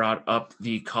actually brought up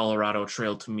the Colorado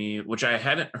Trail to me, which I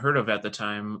hadn't heard of at the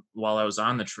time while I was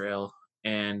on the trail,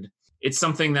 and it's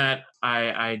something that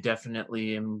I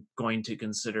definitely am going to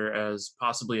consider as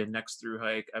possibly a next through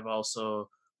hike. I've also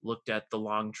looked at the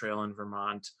Long Trail in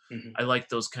Vermont. Mhm. I like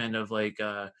those kind of like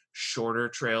shorter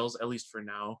trails, at least for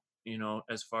now,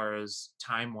 as far as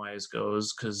time wise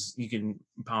goes, because you can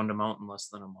pound them out in less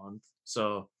than a month.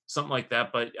 So something like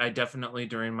that. But I definitely,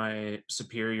 during my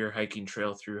Superior Hiking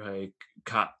Trail through hike,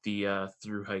 caught the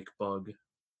through hike bug.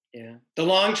 Yeah. The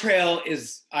Long Trail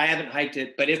I haven't hiked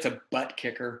it, but it's a butt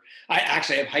kicker. I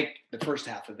actually have hiked the first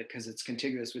half of it because it's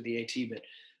contiguous with the AT, but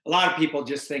a lot of people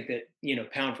just think that,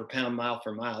 pound for pound, mile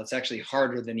for mile, it's actually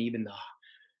harder than even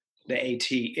the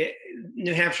AT.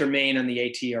 New Hampshire, Maine and the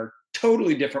AT are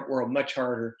totally different world, much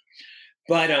harder.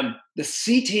 But the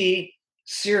CT,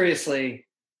 seriously,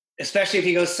 especially if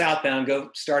you go southbound, go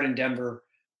start in Denver.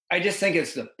 I just think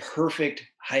it's the perfect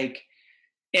hike.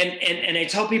 And I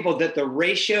tell people that the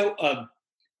ratio of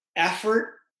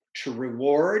effort to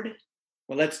reward,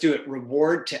 well, let's do it,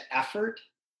 reward to effort,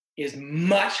 is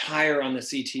much higher on the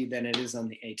CT than it is on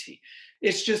the AT.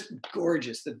 It's just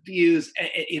gorgeous. The views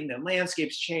in the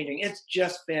landscape's changing. It's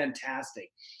just fantastic.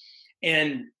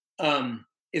 And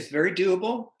it's very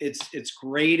doable. It's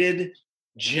graded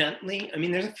gently. I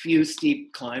mean, there's a few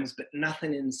steep climbs, but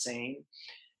nothing insane.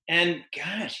 And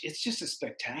gosh, it's just a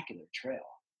spectacular trail.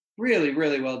 Really,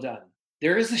 really well done.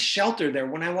 There is a shelter there.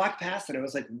 When I walked past it, I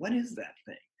was like, what is that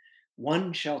thing?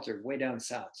 One shelter way down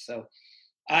south. So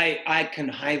I can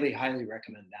highly, highly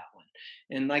recommend that one.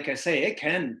 And like I say, it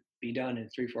can be done in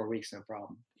 3-4 weeks, no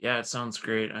problem. Yeah, it sounds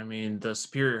great. I mean, the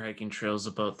Superior Hiking Trail is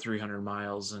about 300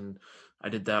 miles, and I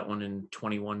did that one in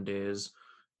 21 days.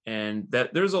 And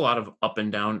there's a lot of up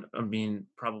and down. I mean,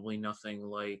 definitely nothing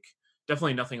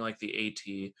like the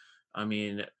AT. I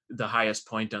mean, the highest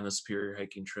point on the Superior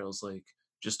Hiking Trail is like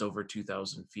just over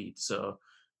 2,000 feet. So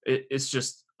it's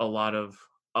just a lot of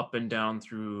up and down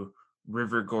through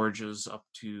river gorges up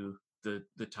to the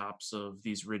tops of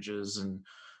these ridges.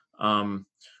 And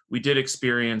we did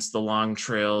experience the Long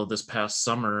Trail this past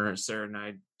summer. Sarah and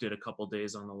I did a couple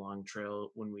days on the Long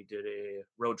Trail when we did a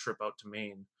road trip out to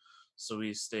Maine. So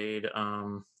we stayed,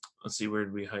 let's see, where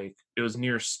did we hike? It was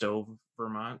near Stowe,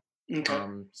 Vermont. Okay.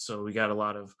 So we got a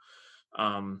lot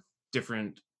of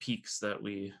different peaks that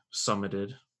we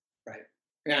summited. Right.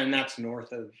 Yeah, and that's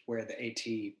north of where the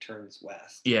AT turns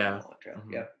west. Yeah.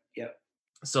 Mm-hmm. Yep.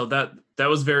 So that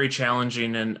was very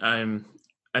challenging, and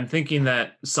I'm thinking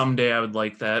that someday I would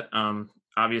like that.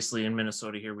 Obviously in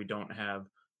Minnesota here we don't have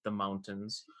the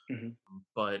mountains,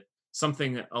 but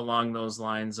something along those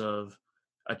lines of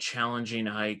a challenging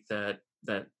hike that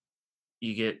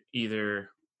you get either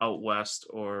out west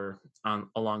or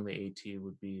along the AT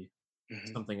would be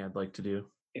something I'd like to do.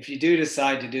 If you do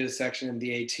decide to do a section of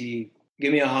the AT,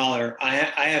 give me a holler. I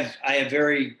have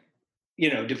very,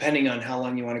 depending on how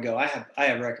long you want to go, I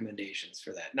have recommendations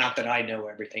for that. Not that I know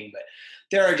everything, but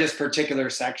there are just particular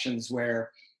sections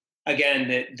where, again,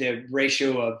 the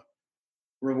ratio of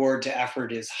reward to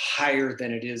effort is higher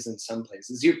than it is in some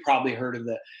places. You've probably heard of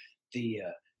the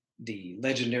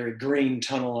legendary Green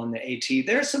Tunnel on the AT.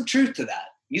 There's some truth to that.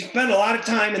 You spend a lot of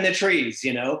time in the trees,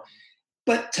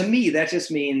 but to me, that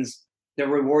just means the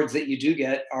rewards that you do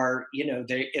get are,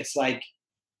 it's like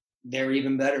they're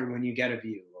even better when you get a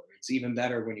view, or it's even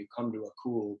better when you come to a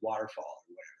cool waterfall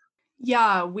or whatever.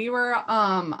 Yeah, we were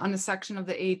on a section of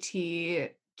the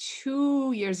AT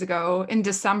 2 years ago in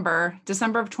December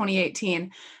of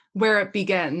 2018, where it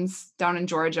begins down in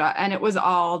Georgia, and it was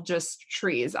all just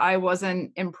trees. I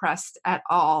wasn't impressed at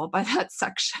all by that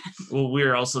section. Well, we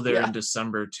were also there in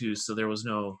December too, so there was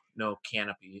no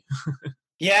canopy.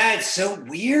 Yeah, it's so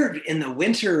weird in the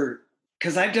winter,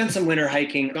 because I've done some winter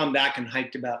hiking, gone back and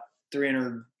hiked about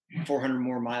 300, 400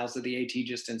 more miles of the AT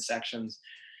just in sections,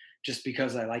 just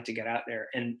because I like to get out there.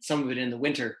 And some of it in the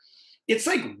winter, it's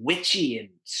like witchy and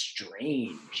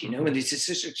strange, and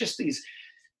it's just these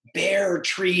bare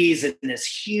trees and this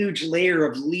huge layer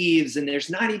of leaves, and there's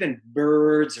not even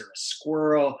birds or a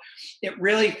squirrel. It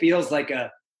really feels like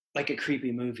a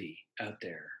creepy movie out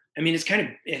there. I mean,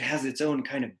 it has its own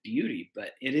kind of beauty,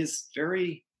 but it is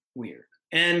very weird.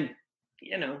 And,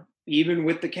 even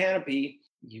with the canopy,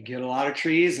 you get a lot of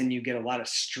trees and you get a lot of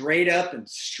straight up and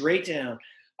straight down.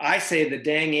 I say the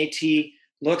dang AT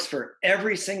looks for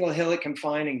every single hill it can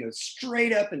find and goes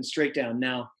straight up and straight down.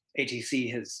 Now,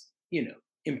 ATC has,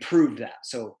 improved that.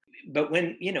 So, but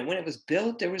when it was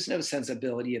built, there was no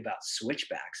sensibility about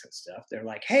switchbacks and stuff. They're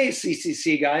like, hey,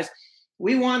 CCC guys,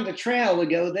 we want the trail to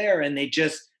go there. And they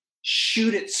just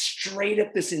shoot it straight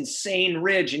up this insane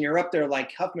ridge. And you're up there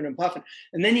like huffing and puffing.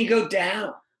 And then you go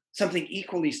down something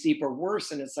equally steep or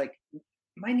worse. And it's like,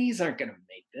 my knees aren't going to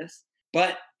make this,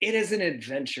 but it is an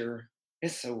adventure.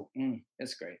 It's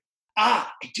great. I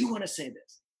do want to say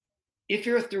this. If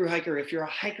you're a thru hiker, if you're a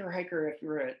hiker, if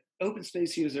you're an open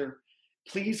space user,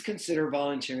 please consider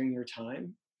volunteering your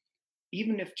time,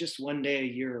 even if just one day a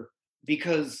year,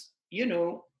 because,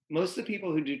 most of the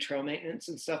people who do trail maintenance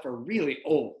and stuff are really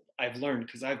old. I've learned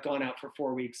because I've gone out for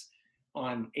 4 weeks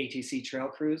on ATC trail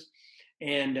crews,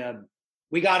 and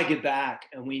we got to get back,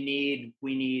 and we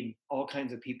need all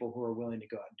kinds of people who are willing to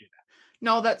go out and do that.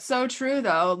 No, that's so true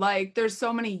though. Like there's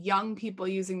so many young people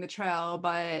using the trail,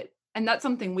 and that's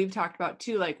something we've talked about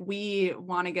too. Like we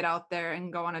want to get out there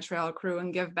and go on a trail crew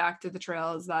and give back to the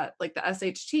trails that like the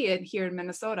SHT here in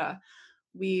Minnesota.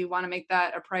 We want to make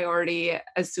that a priority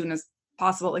as soon as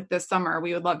possible. Like this summer,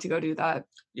 we would love to go do that.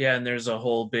 Yeah. And there's a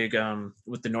whole big,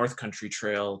 with the North Country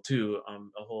Trail too,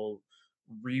 a whole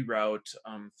reroute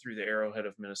through the Arrowhead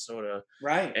of Minnesota.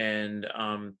 Right. And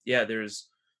there's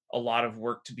a lot of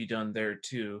work to be done there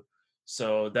too.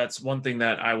 So that's one thing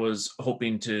that I was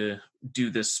hoping to do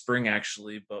this spring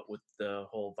actually, but with the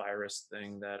whole virus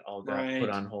thing that all got put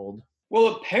on hold.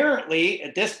 Well, apparently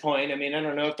at this point, I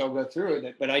don't know if they'll go through with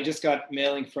it, but I just got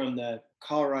mailing from the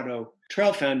Colorado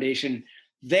Trail Foundation.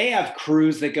 They have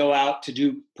crews that go out to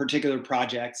do particular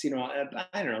projects, I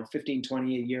don't know, 15,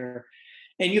 20 a year.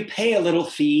 And you pay a little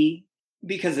fee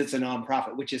because it's a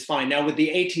nonprofit, which is fine. Now with the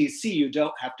ATC, you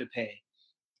don't have to pay.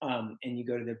 And you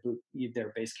go to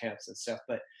their base camps and stuff.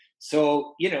 But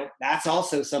so, that's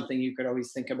also something you could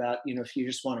always think about, if you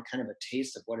just want a kind of a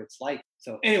taste of what it's like.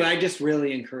 So anyway, I just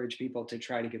really encourage people to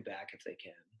try to get back if they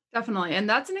can. Definitely. And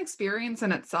that's an experience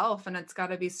in itself. And it's got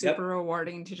to be super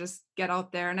rewarding to just get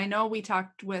out there. And I know we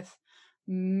talked with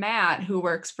Matt, who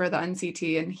works for the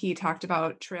NCT, and he talked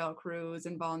about trail crews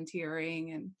and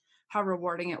volunteering and how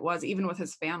rewarding it was, even with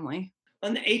his family.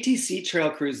 On the ATC trail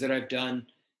crews that I've done,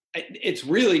 it's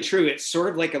really true. It's sort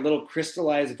of like a little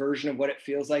crystallized version of what it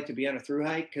feels like to be on a thru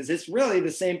hike, because it's really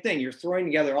the same thing. You're throwing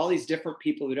together all these different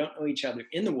people who don't know each other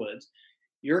in the woods.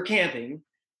 You're camping.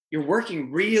 You're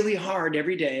working really hard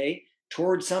every day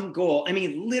towards some goal.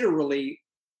 Literally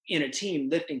in a team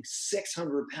lifting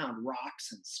 600-pound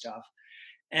rocks and stuff.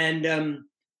 And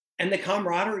the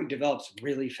camaraderie develops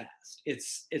really fast.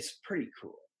 It's pretty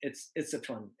cool. It's a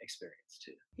fun experience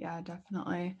too. Yeah,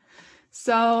 definitely.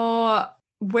 So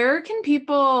where can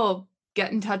people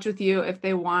get in touch with you if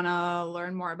they want to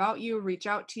learn more about you, reach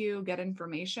out to you, get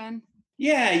information?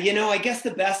 Yeah, I guess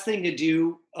the best thing to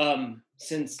do,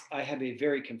 since I have a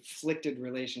very conflicted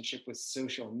relationship with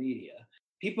social media,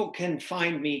 people can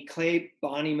find me, Clay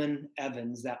Bonnyman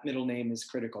Evans. That middle name is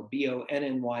critical,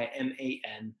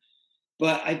 Bonnnyman.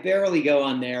 But I barely go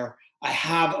on there. I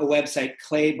have a website,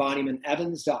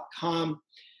 claybonnymanevans.com,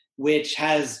 which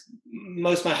has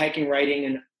most of my hiking, writing,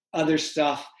 and other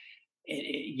stuff.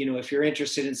 If you're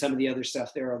interested in some of the other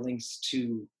stuff, there are links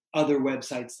to other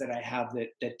websites that I have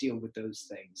that deal with those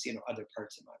things, other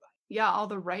parts of my life. Yeah, all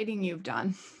the writing you've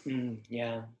done.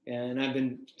 Yeah. And I've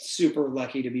been super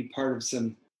lucky to be part of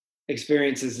some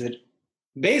experiences that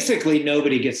basically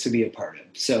nobody gets to be a part of.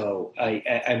 So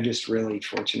I'm just really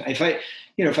fortunate. If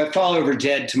I fall over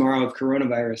dead tomorrow of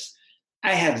coronavirus,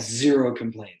 I have zero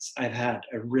complaints. I've had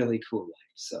a really cool life.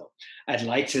 So I'd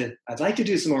like to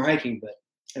do some more hiking, but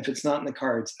if it's not in the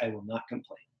cards, I will not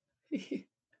complain.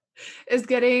 Is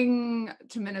getting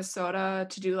to Minnesota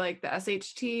to do like the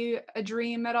SHT a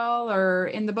dream at all, or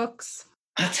in the books?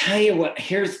 I'll tell you what,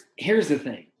 here's the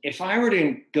thing. If I were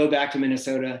to go back to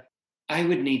Minnesota, I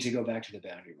would need to go back to the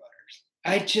Boundary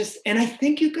Waters. And I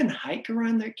think you can hike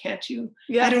around there, can't you?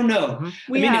 Yeah. I don't know.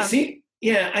 Mm-hmm.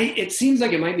 It seems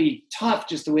like it might be tough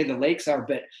just the way the lakes are,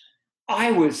 but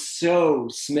I was so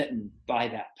smitten by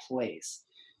that place.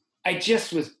 I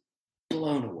just was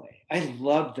blown away. I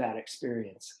loved that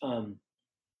experience. And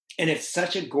it's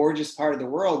such a gorgeous part of the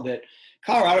world that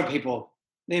Colorado people,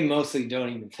 they mostly don't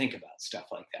even think about stuff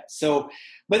like that. So,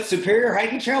 but Superior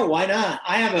Hiking Trail, why not?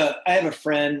 I have a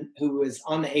friend who was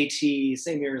on the AT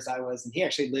same year as I was, and he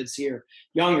actually lives here,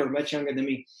 much younger than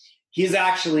me. He's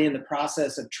actually in the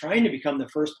process of trying to become the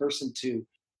first person to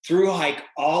thru hike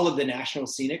all of the National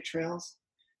Scenic Trails.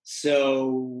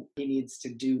 So he needs to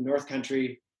do North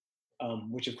Country,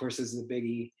 which of course is the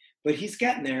biggie, but he's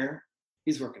getting there.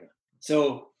 He's working on it.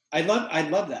 So I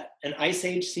love that. And Ice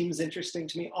Age seems interesting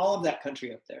to me. All of that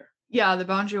country up there. Yeah, the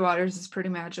Boundary Waters is pretty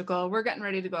magical. We're getting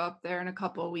ready to go up there in a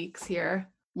couple of weeks here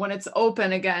when it's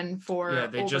open again for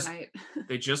overnight.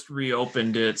 They just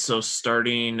reopened it. So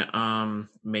starting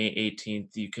May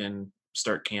 18th, you can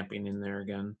start camping in there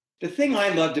again. The thing I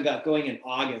loved about going in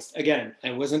August, again,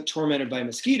 I wasn't tormented by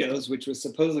mosquitoes, which was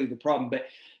supposedly the problem, but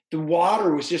the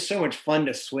water was just so much fun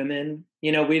to swim in.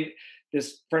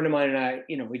 This friend of mine and I,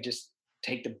 we just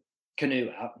take the canoe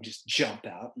out and just jump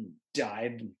out and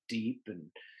dive deep.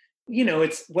 And,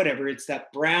 it's whatever, it's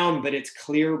that brown, but it's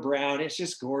clear brown. It's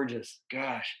just gorgeous.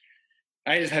 Gosh,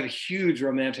 I just have huge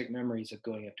romantic memories of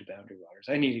going up to Boundary Waters.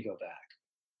 I need to go back.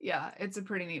 Yeah, it's a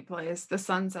pretty neat place. The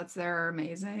sunsets there are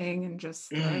amazing, and just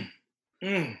the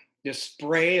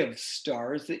spray of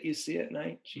stars that you see at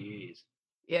night. Jeez.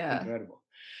 Yeah. Incredible.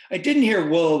 I didn't hear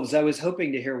wolves. I was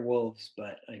hoping to hear wolves,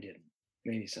 but I didn't.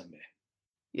 Maybe someday.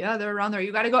 Yeah, they're around there.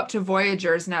 You got to go up to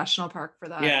Voyageurs National Park for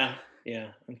that. Yeah.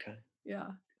 Okay. Yeah.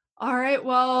 All right.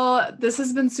 Well, this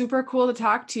has been super cool to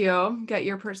talk to you, get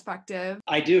your perspective.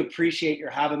 I do appreciate your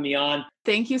having me on.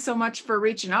 Thank you so much for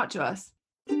reaching out to us.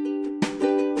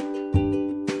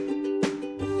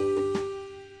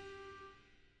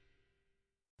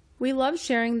 We love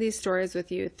sharing these stories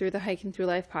with you through the Hiking Through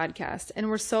Life podcast, and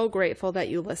we're so grateful that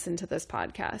you listen to this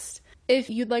podcast. If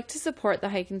you'd like to support the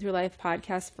Hiking Through Life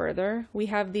podcast further, we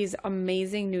have these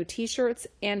amazing new t-shirts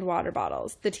and water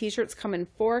bottles. The t-shirts come in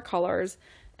 4 colors,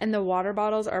 and the water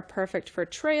bottles are perfect for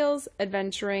trails,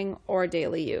 adventuring, or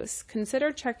daily use.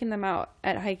 Consider checking them out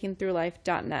at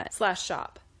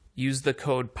hikingthroughlife.net/shop. Use the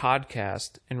code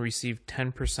podcast and receive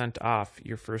 10% off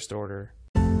your first order.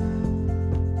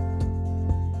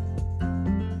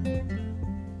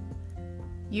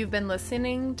 You've been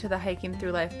listening to the Hiking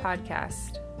Through Life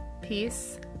podcast.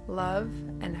 Peace, love,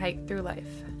 and hike through life.